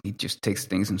just takes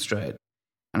things in stride.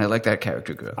 And I like that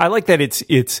character growth. I like that it's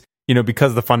you know,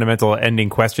 because the fundamental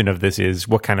ending question of this is,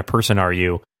 what kind of person are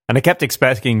you? And I kept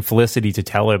expecting Felicity to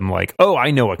tell him, like, oh, I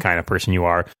know what kind of person you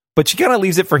are. But she kind of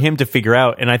leaves it for him to figure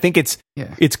out. And I think it's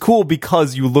cool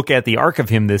because you look at the arc of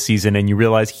him this season and you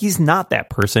realize he's not that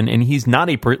person, and he's not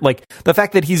like, the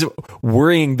fact that he's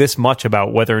worrying this much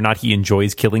about whether or not he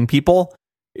enjoys killing people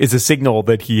is a signal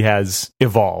that he has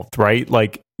evolved, right?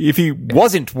 Like, if he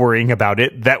wasn't worrying about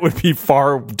it, that would be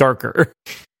far darker.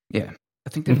 Yeah. I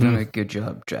think they've done a good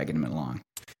job dragging him along.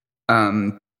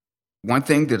 One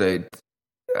thing that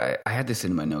I had this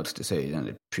in my notes to say in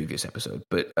a previous episode,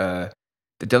 but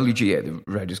the WGA, the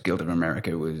Writers Guild of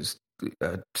America,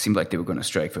 seemed like they were going to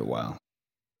strike for a while.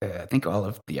 I think all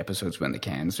of the episodes went in the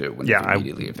cans, or when they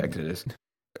immediately affected us.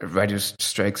 Writers'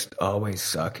 strikes always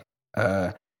suck.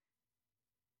 One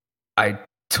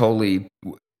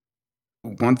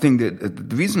thing that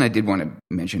the reason I did want to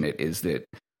mention it is that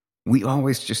we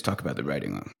always just talk about the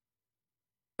writing.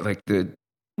 Like you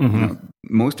know,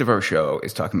 most of our show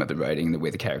is talking about the writing, the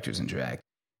way the characters interact,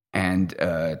 and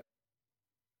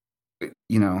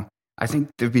you know, I think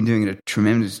they've been doing a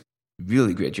tremendous,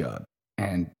 really great job,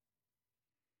 and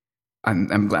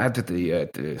I'm glad that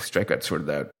the strike got sorted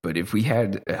out. But if we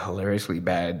had a hilariously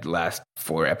bad last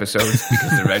 4 episodes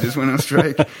because the writers went on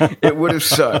strike, it would have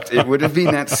sucked. It would have been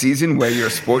that season where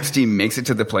your sports team makes it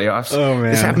to the playoffs. Oh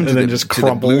man, this happened and then just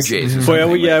crumbles. To the Blue Jays.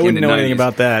 Well, I wouldn't know anything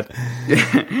about that.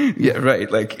 Yeah, right.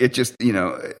 Like, it just, you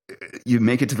know, you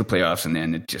make it to the playoffs and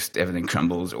then it just everything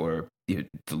crumbles, or the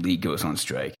league goes on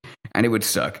strike, and it would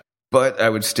suck. But I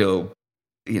would still,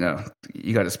 you know,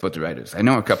 you got to split the writers. I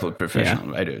know a couple of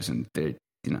professional writers, and they're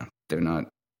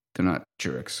not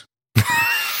jerks.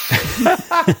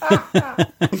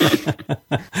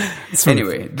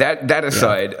 Anyway, that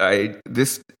aside,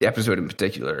 this episode in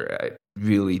particular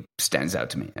really stands out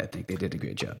to me. I think they did a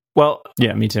great job. Well,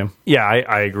 yeah, me too. Yeah,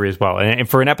 I agree as well. And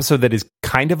for an episode that is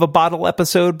kind of a bottle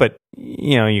episode, but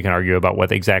you know, you can argue about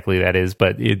what exactly that is,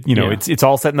 but it's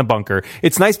all set in the bunker.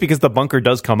 It's nice because the bunker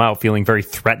does come out feeling very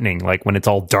threatening, like when it's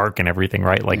all dark and everything,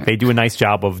 right? Like they do a nice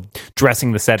job of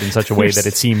dressing the set in such a way that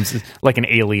it seems like an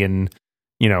alien,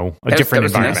 you know, different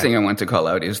environment. The next thing I want to call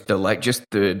out is the light, just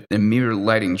the mirror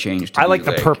lighting change. I like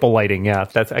the purple lighting. Yeah,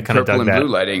 I kind of dug that. Purple and blue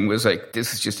lighting was like,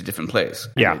 this is just a different place.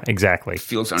 Yeah, exactly. It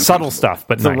feels subtle stuff,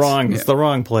 but nice. It's the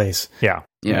wrong place. Yeah.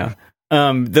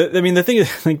 The thing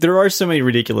is, like, there are so many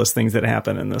ridiculous things that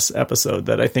happen in this episode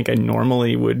that I think I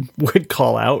normally would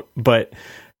call out, but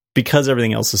because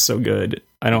everything else is so good,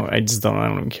 I don't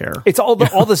even care. It's all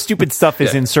the stupid stuff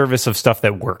is in service of stuff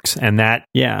that works, and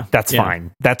that's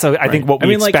fine. That's I think what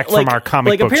we expect from our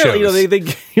comic book shows.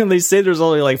 They say there's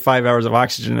only like 5 hours of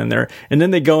oxygen in there, and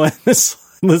then they go on this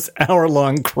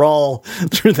hour-long crawl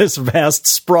through this vast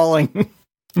sprawling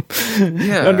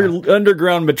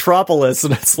underground metropolis,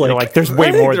 and it's like there's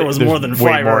way more. There was more than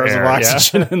 5 hours of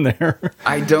oxygen in there.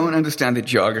 I don't understand the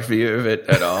geography of it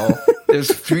at all. There's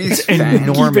 3 it's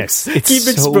enormous. Keep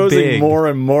exposing big. more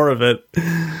and more of it.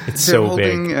 It's so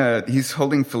big. He's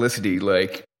holding Felicity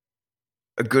like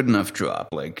a good enough drop,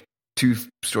 like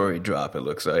 2-story drop, it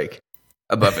looks like,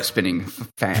 above a spinning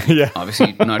fan. Yeah.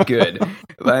 Obviously not good.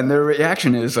 And their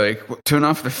reaction is like, turn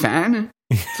off the fan?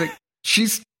 It's like,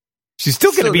 she's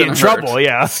still going to be in trouble. Hurt.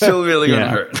 Yeah. Still really going to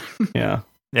hurt. Yeah.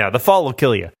 Yeah. The fall will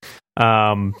kill you.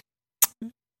 Yeah.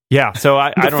 So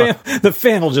I don't know. The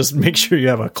fan will just make sure you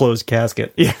have a closed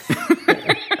casket. Yeah.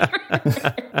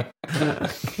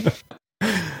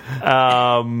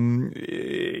 I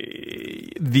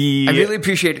really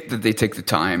appreciate that they took the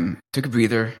time, took a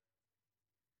breather.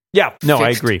 Yeah, no,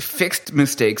 I agree. Fixed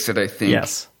mistakes that I think.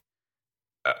 Yes.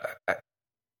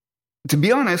 To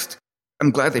be honest,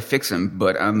 I'm glad they fixed them,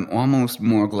 but I'm almost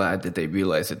more glad that they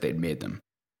realized that they'd made them.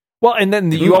 Well, and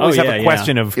then you always have a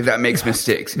question of if that makes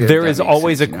mistakes. There is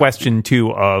always a question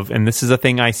too of, and this is a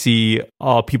thing I see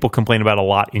people complain about a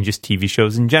lot in just TV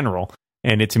shows in general.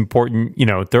 And it's important,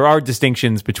 there are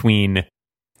distinctions between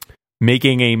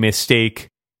making a mistake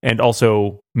and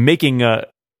also making a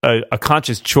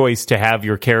conscious choice to have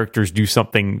your characters do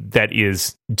something that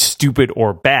is stupid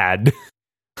or bad.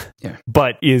 Yeah.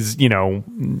 But is,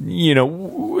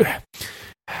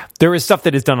 there is stuff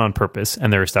that is done on purpose,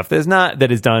 and there is stuff that is not,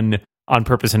 that is done on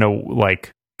purpose in a,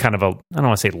 kind of a, I don't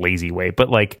want to say lazy way, but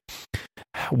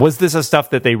was this a stuff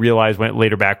that they realized went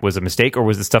later back was a mistake, or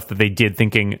was it stuff that they did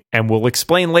thinking, and we'll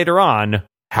explain later on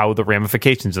how the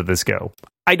ramifications of this go?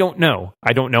 I don't know.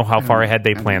 I don't know how far ahead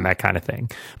they plan that kind of thing.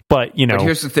 But, But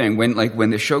here's the thing. When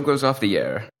the show goes off the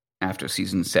air after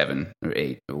season 7 or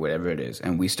 8 or whatever it is,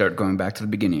 and we start going back to the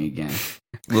beginning again,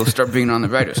 we'll start bringing on the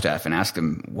writer staff and ask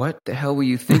them, what the hell were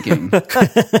you thinking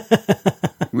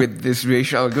with this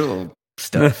Ra's al Ghul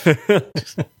stuff?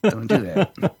 Just don't do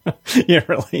that. Yeah,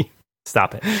 really.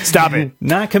 Stop it. Stop it.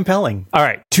 Not compelling. All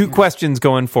right. 2 questions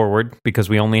going forward, because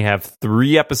we only have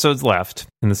 3 episodes left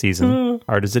in the season,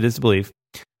 hard as it is to believe.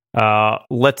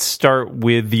 Let's start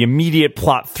with the immediate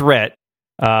plot threat.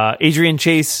 Adrian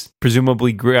Chase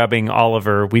presumably grabbing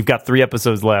Oliver. We've got 3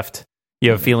 episodes left. You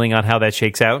have a feeling on how that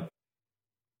shakes out?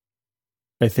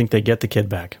 I think they get the kid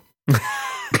back.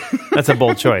 That's a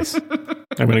bold choice.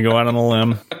 I'm going to go out on a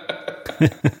limb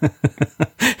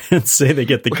and say they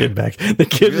get the kid back. The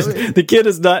kid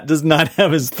does not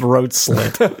have his throat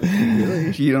slit.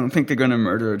 Really? You don't think they're going to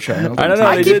murder a child? I don't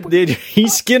know. He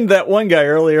skinned that one guy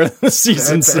earlier in the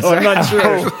season, so I'm not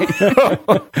sure.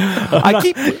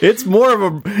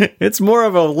 It's more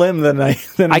of a limb than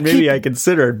I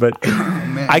considered, but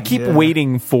I keep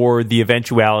waiting for the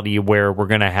eventuality where we're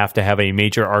going to have a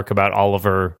major arc about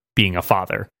Oliver being a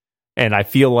father, and I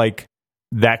feel like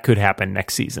that could happen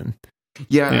next season.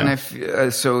 Yeah.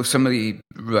 And so some of the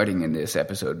writing in this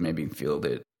episode made me feel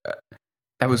that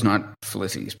that was not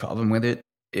Felicity's problem with it.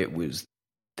 It was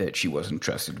that she wasn't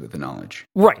trusted with the knowledge.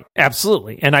 Right.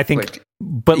 Absolutely. And I think,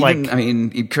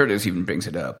 Curtis even brings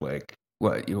it up. Like,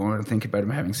 what, you want to think about him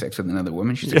having sex with another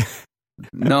woman? She's like,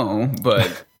 no,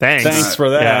 but thanks for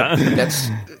that. Yeah. That's,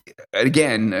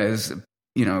 again, as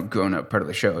growing up part of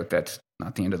the show, that's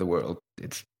not the end of the world.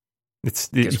 It's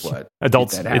guess what?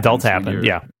 Adults happen.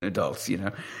 Yeah. Adults,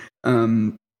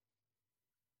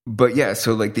 but yeah,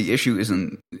 so the issue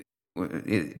isn't,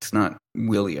 it's not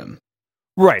William.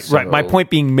 Right, right. My point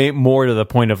being more to the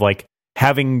point of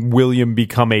having William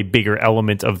become a bigger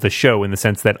element of the show, in the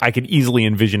sense that I could easily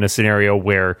envision a scenario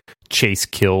where Chase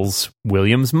kills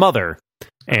William's mother.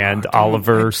 And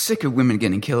Oliver, I'm sick of women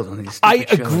getting killed on these. I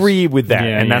agree with that,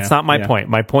 and that's not my point.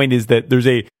 My point is that there's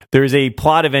a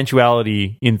plot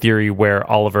eventuality in theory where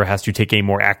Oliver has to take a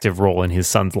more active role in his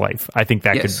son's life. I think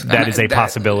that is a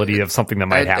possibility of something that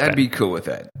might happen. I'd be cool with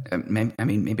that.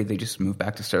 Maybe they just move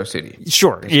back to Star City.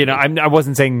 Sure, I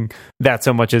wasn't saying that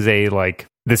so much as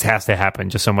this has to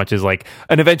happen, just so much as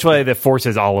an eventuality that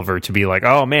forces Oliver to be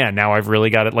oh man, now I've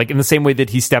really got it. In the same way that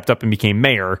he stepped up and became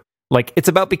mayor. It's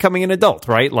about becoming an adult,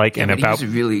 right? He's a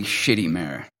really shitty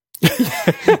mayor.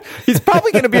 He's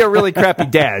probably going to be a really crappy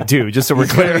dad too. Just so we're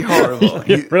clear. Very horrible.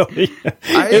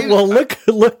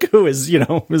 Look who his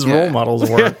role models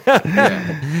were.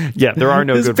 Yeah, there are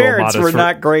no his good role parents models. Were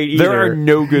not great either. There are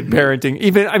no good parenting.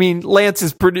 Even Lance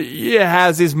is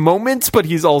has his moments, but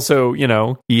he's also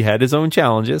he had his own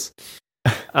challenges.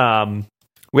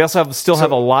 We also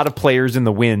have a lot of players in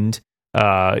the wind.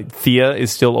 Thea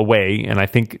is still away, and I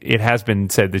think it has been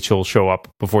said that she'll show up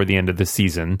before the end of the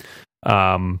season.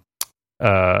 Rory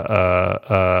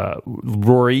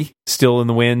still in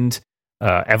the wind.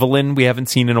 Evelyn we haven't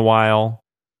seen in a while.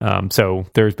 So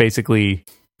there's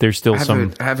still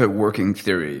some. I have a working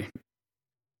theory,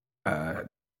 and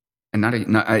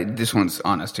this one's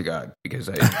honest to God, because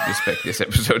I respect this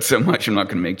episode so much. I'm not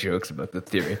going to make jokes about the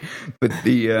theory, but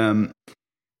the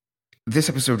this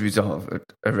episode revolved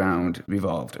around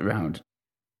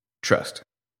trust.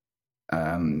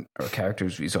 Our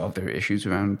characters resolve their issues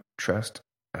around trust.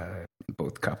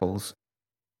 Both couples,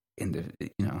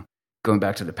 going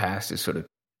back to the past to sort of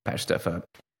patch stuff up.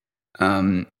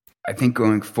 I think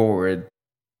going forward,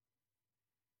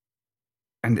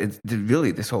 and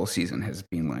really this whole season has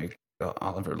been like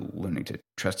Oliver learning to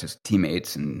trust his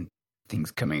teammates and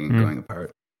things coming and going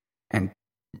apart. And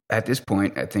at this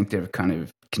point, I think they're kind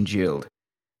of congealed.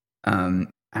 And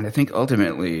I think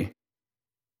ultimately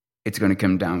it's going to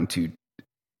come down to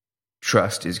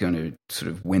trust is going to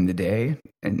sort of win the day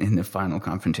in the final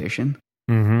confrontation.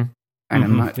 Mm-hmm. And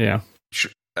I'm not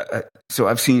sure. So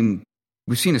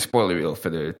we've seen a spoiler reel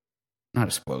for not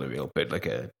a spoiler reel, but like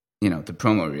the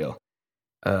promo reel.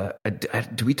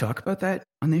 Do we talk about that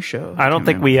on this show? I don't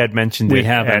think we had mentioned it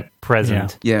at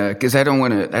present. Yeah, because I don't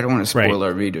want to spoil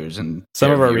our readers, and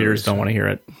some of our readers don't want to hear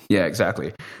it. Yeah,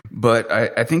 exactly. But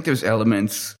I think there's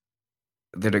elements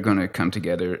that are going to come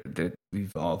together that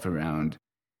revolve around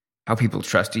how people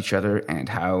trust each other and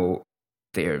how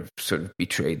they have sort of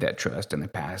betrayed that trust in the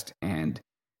past, and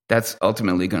that's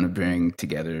ultimately going to bring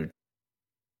together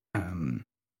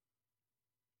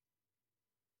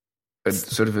I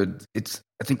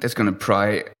think that's going to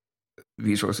pry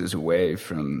resources away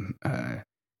from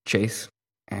Chase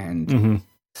and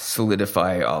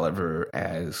solidify Oliver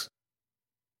as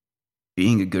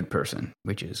being a good person,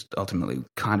 which is ultimately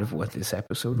kind of what this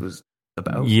episode was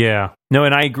about. Yeah. No,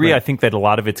 and I agree. Right. I think that a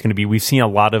lot of it's going to be, we've seen a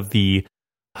lot of the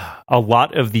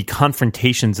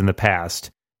confrontations in the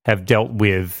past have dealt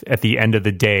with, at the end of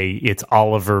the day, it's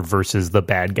Oliver versus the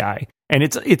bad guy. And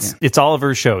it's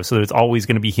Oliver's show, so it's always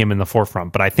going to be him in the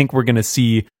forefront. But I think we're going to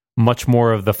see much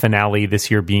more of the finale this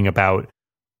year being about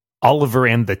Oliver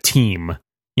and the team,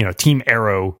 Team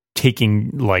Arrow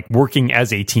working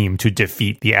as a team to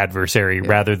defeat the adversary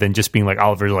rather than just being like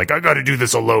Oliver's like, I got to do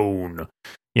this alone,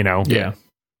 Yeah.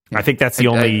 I think that's the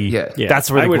only.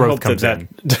 That's where the growth comes in.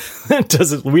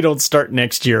 We don't start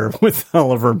next year with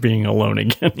Oliver being alone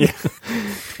again.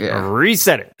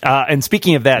 Reset it. And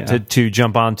speaking of that, to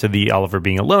jump on to the Oliver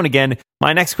being alone again,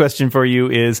 my next question for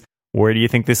you is: where do you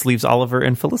think this leaves Oliver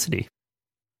and Felicity?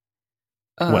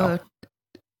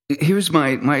 Here's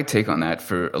my take on that.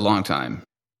 For a long time,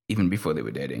 even before they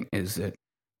were dating, is that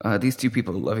these two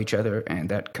people love each other, and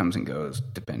that comes and goes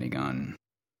depending on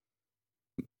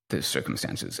the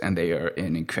circumstances, and they are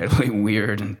in incredibly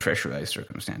weird and pressurized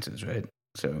circumstances, right?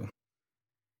 So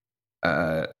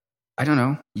I don't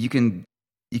know, you can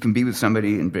be with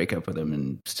somebody and break up with them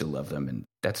and still love them, and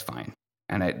that's fine.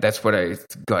 And that's what I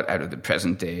got out of the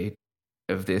present day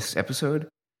of this episode.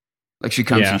 Like, she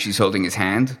comes and she's holding his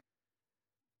hand.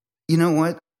 You know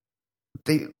what,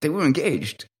 they were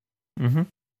engaged, and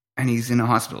he's in a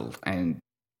hospital, and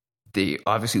they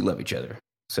obviously love each other,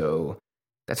 so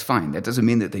that's fine. That doesn't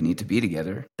mean that they need to be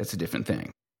together. That's a different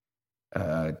thing.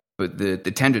 But the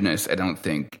tenderness, I don't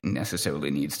think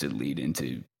necessarily needs to lead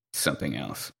into something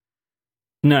else.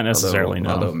 Not necessarily,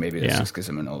 although maybe that's just because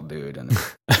I'm an old dude. And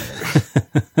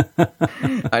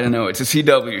I don't know. It's a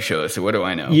CW show, so what do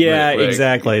I know? Yeah,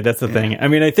 exactly. That's the thing. I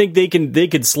mean, I think they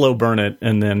could slow burn it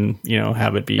and then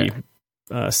have it be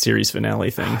a series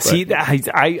finale thing. But. See,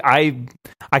 I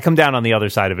come down on the other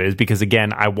side of it, is because,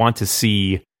 again, I want to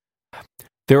see.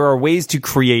 There are ways to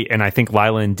create, and I think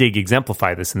Lila and Dig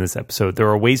exemplify this in this episode, there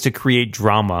are ways to create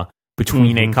drama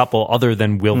between a couple other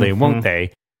than will they, won't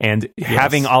they. And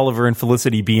having Oliver and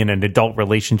Felicity be in an adult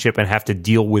relationship and have to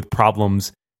deal with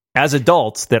problems as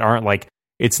adults that aren't like,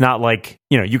 it's not like,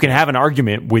 you can have an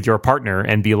argument with your partner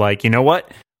and be like, you know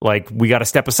what? Like, we got to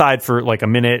step aside for like a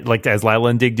minute, like as Lila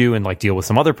and Dig do, and like deal with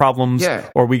some other problems. Yeah.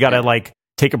 Or we got to like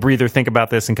take a breather, think about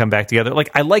this, and come back together. Like,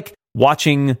 I like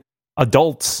watching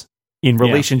adults in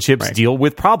relationships deal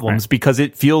with problems because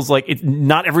it feels like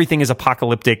not everything is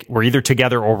apocalyptic. We're either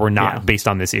together or we're not based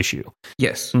on this issue.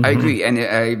 Yes, I agree.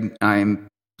 And I'm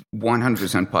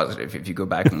 100% positive if you go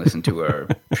back and listen to our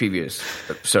if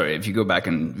you go back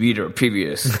and read our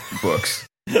previous books,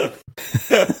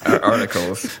 our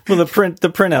articles. Well, the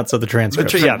printouts of the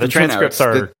transcripts. The transcripts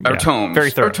are our tomes.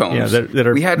 Very thorough. Our tomes. Yeah, that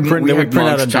are we print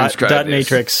out a dot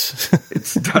matrix.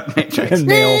 It's dot matrix. and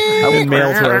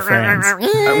mail to our fans.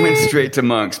 I went straight to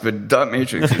monks, but dot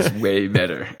matrix is way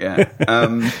better. Yeah.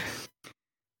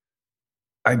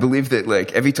 I believe that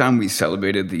like every time we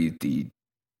celebrated the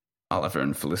Oliver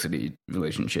and Felicity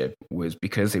relationship was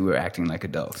because they were acting like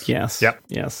adults. Yes. Yep.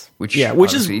 Yes. Which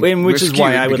is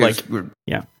why I would like. We're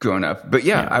grown up, but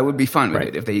I would be fine with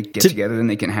it if they get together and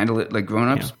they can handle it like grown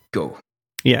ups. Go.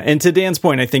 Yeah, and to Dan's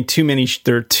point, I think too many.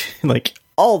 Like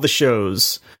all the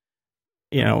shows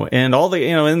and all the,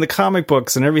 in the comic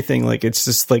books and everything, like it's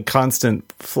just like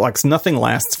constant flux. Nothing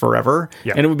lasts forever.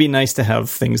 Yeah. And it would be nice to have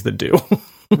things that do.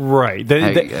 Right.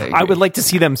 I would like to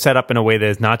see them set up in a way that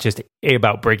is not just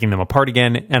about breaking them apart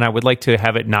again. And I would like to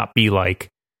have it not be like,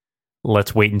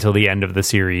 let's wait until the end of the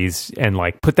series and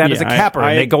like put that as a capper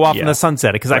and they go off in the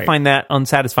sunset, because I find that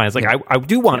unsatisfying. It's like, I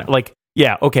do want like,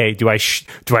 okay, do I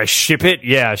ship it?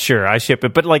 Yeah, sure, I ship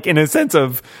it. But like in a sense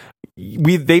of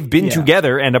they've been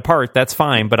together and apart, that's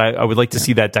fine. But I would like to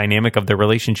see that dynamic of their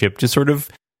relationship just sort of,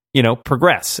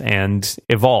 progress and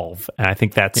evolve. And I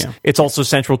think it's also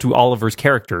central to Oliver's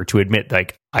character to admit,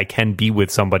 like, I can be with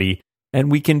somebody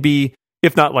and we can be,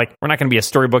 if not like, we're not going to be a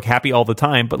storybook happy all the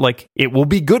time, but like, it will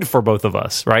be good for both of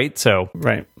us. Right. So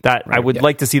I would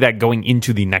like to see that going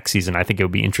into the next season. I think it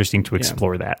would be interesting to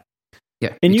explore that.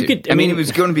 Yeah. And you could, I mean, it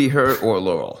was going to be her or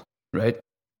Laurel, right?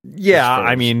 Yeah.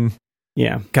 I mean,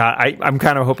 God, I'm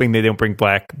kind of hoping they don't bring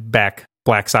back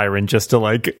Black Siren just to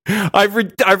like,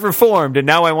 I've reformed and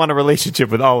now I want a relationship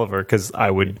with Oliver, because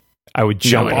I would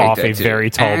jump off a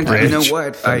very tall bridge. You know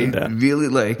what? I really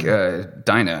like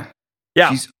Dinah.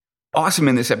 Yeah. She's awesome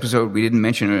in this episode. We didn't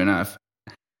mention her enough.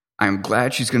 I'm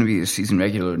glad she's going to be a season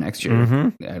regular next year.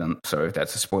 Mm-hmm. Sorry if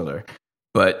that's a spoiler,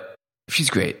 but she's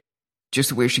great. Just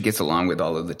the way she gets along with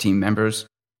all of the team members.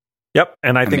 Yep,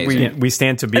 and I think we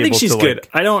stand to be. I think able she's to good.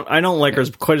 I don't like her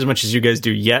quite as much as you guys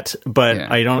do yet, but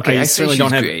I don't. Okay, I certainly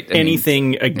don't have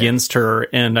anything against her,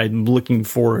 and I'm looking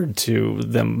forward to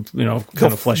them.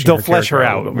 Kind of fleshing. They'll flesh her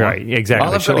out, right? Exactly.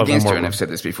 All I've got against her, and I've said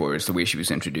this before, is the way she was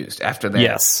introduced. After that,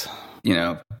 yes,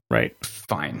 right,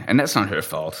 fine, and that's not her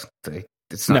fault.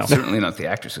 It's not certainly not the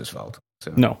actress's fault.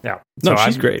 So no,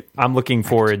 she's great. I'm looking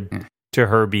forward to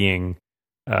her being.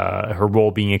 Her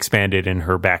role being expanded and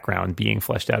her background being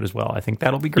fleshed out as well. I think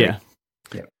that'll be great. Yeah.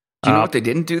 Do you know what they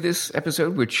didn't do this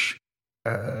episode, which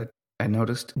I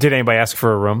noticed? Did anybody ask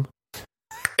for a room?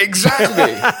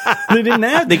 Exactly. They didn't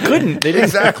have. They couldn't. They didn't.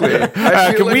 Exactly.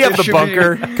 Can we have the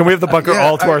bunker? Can we have the bunker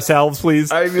all to ourselves, please?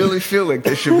 I really feel like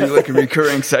there should be like a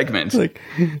recurring segment,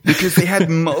 because they had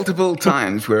multiple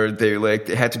times where they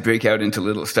had to break out into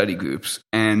little study groups,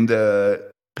 and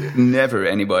never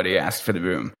anybody asked for the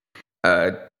room.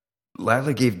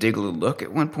 Lila gave Diggle a look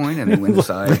at one point, and then went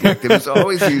aside. There was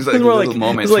always these little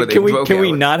moments where they broke out. Can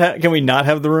we not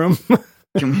have the room?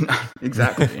 Can we not?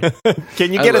 Exactly.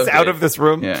 Can you get us out of this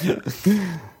room? Yeah.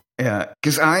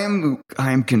 Because I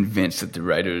am convinced that the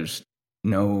writers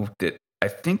know that. I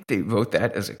think they wrote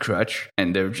that as a crutch,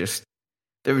 and they're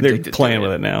playing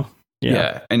with it now.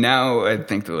 Yeah. And now I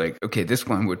think they're like, okay, this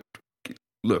one would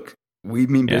look. We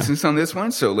mean business on this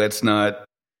one, so let's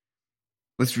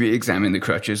re-examine the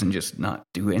crutches and just not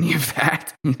do any of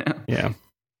that. Yeah.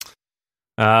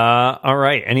 All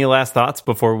right. Any last thoughts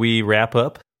before we wrap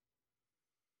up?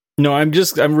 No, I'm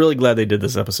really glad they did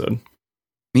this episode.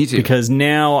 Me too. Because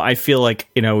now I feel like,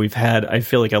 I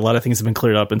feel like a lot of things have been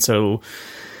cleared up, and so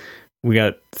we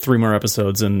got 3 more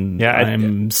episodes, and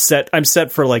I'm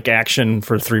set for like action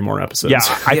for 3 more episodes.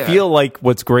 Yeah. I feel like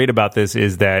what's great about this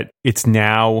is that it's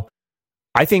now,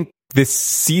 I think, this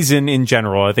season in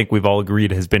general, I think we've all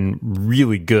agreed, has been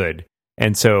really good.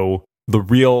 And so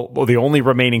the only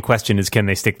remaining question is, can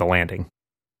they stick the landing?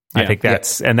 I think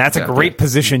that's a great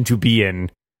position to be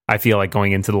in. I feel like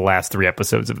going into the last 3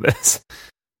 episodes of this.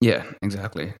 Yeah,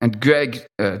 exactly. And Greg,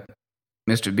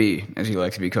 Mr. B, as you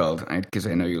like to be called, because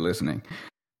I know you're listening.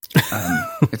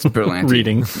 It's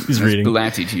Berlanti. He's reading.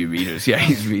 Berlanti to you readers. Yeah,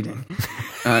 he's reading.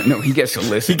 No, he gets to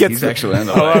listen. He's actually on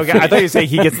the live. Okay. I thought you were saying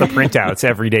he gets the printouts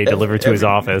every day delivered to his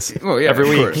office. Well, yeah, every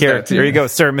week. Here you go,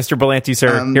 sir, Mr. Berlanti,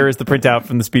 sir. Here is the printout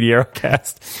from the Speedy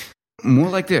Arrowcast. More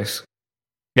like this.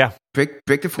 Yeah. Break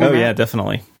the format. Oh, yeah,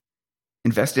 definitely.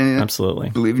 Invest in it.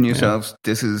 Absolutely. Believe in yourselves. Yeah.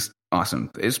 This is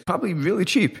awesome. It's probably really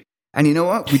cheap. And you know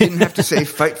what? We didn't have to say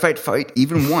fight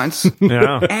even once.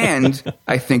 Yeah. And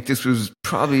I think this was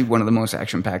probably one of the most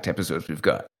action-packed episodes we've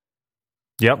got.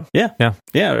 Yep. Yeah.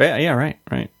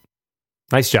 Right.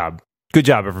 Nice job. Good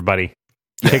job, everybody.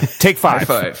 Take 5.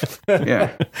 High 5.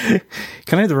 Yeah.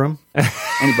 Can I have the room?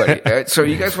 Anybody? So are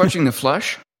you guys watching The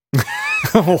Flush?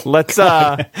 Let's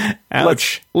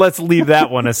leave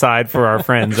that one aside for our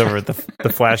friends over at the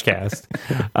Flashcast,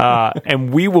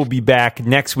 and we will be back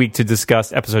next week to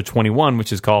discuss episode 21,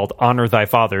 which is called "Honor Thy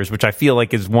Fathers," which I feel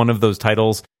like is one of those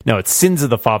titles. No, it's "Sins of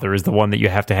the Father" is the one that you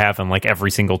have to have in like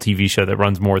every single TV show that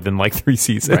runs more than like 3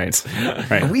 seasons.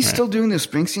 Right. Are we still doing the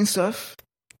Springsteen stuff?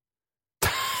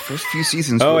 First few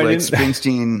seasons were like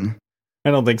Springsteen.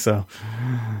 I don't think so.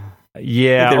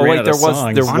 Yeah, there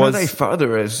was Honor Thy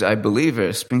Father is, I believe,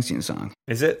 a Springsteen song.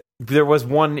 Is it? There was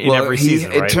one in every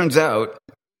season, right? It turns out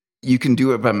you can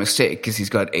do it by mistake because he's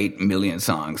got 8 million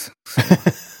songs. So.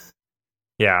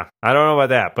 Yeah, I don't know about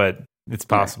that, but it's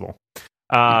possible.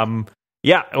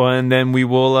 Yeah, well, and then we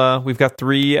will. We've got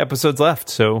 3 episodes left,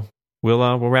 so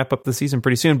we'll wrap up the season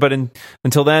pretty soon. But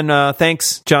until then,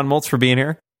 thanks, John Moltz, for being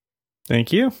here.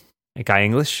 Thank you. And Guy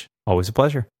English, always a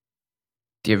pleasure.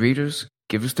 Dear readers,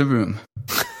 give us the room.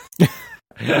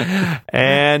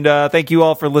 And thank you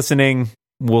all for listening.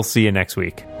 We'll see you next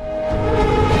week.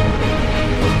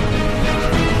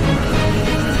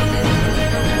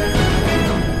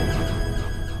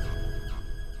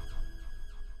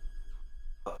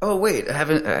 Oh wait, I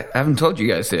haven't told you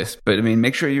guys this, but I mean,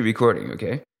 make sure you're recording,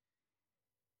 okay?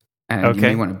 And you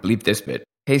may want to bleep this bit.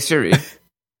 Hey Siri,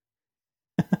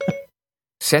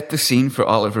 set the scene for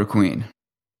Oliver Queen.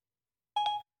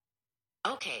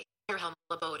 Okay, your humble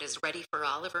abode is ready for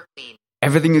Oliver Queen.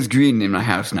 Everything is green in my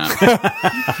house now.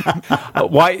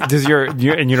 Why does your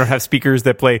and you don't have speakers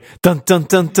that play dun dun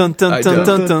dun dun dun dun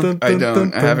dun dun? I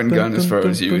don't. I haven't gone as far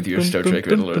as you with your Star Trek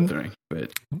Red Alert thing,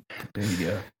 but there you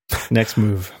go. Next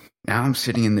move. Now I'm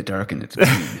sitting in the dark and it's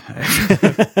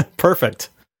green. Perfect.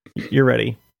 You're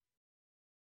ready.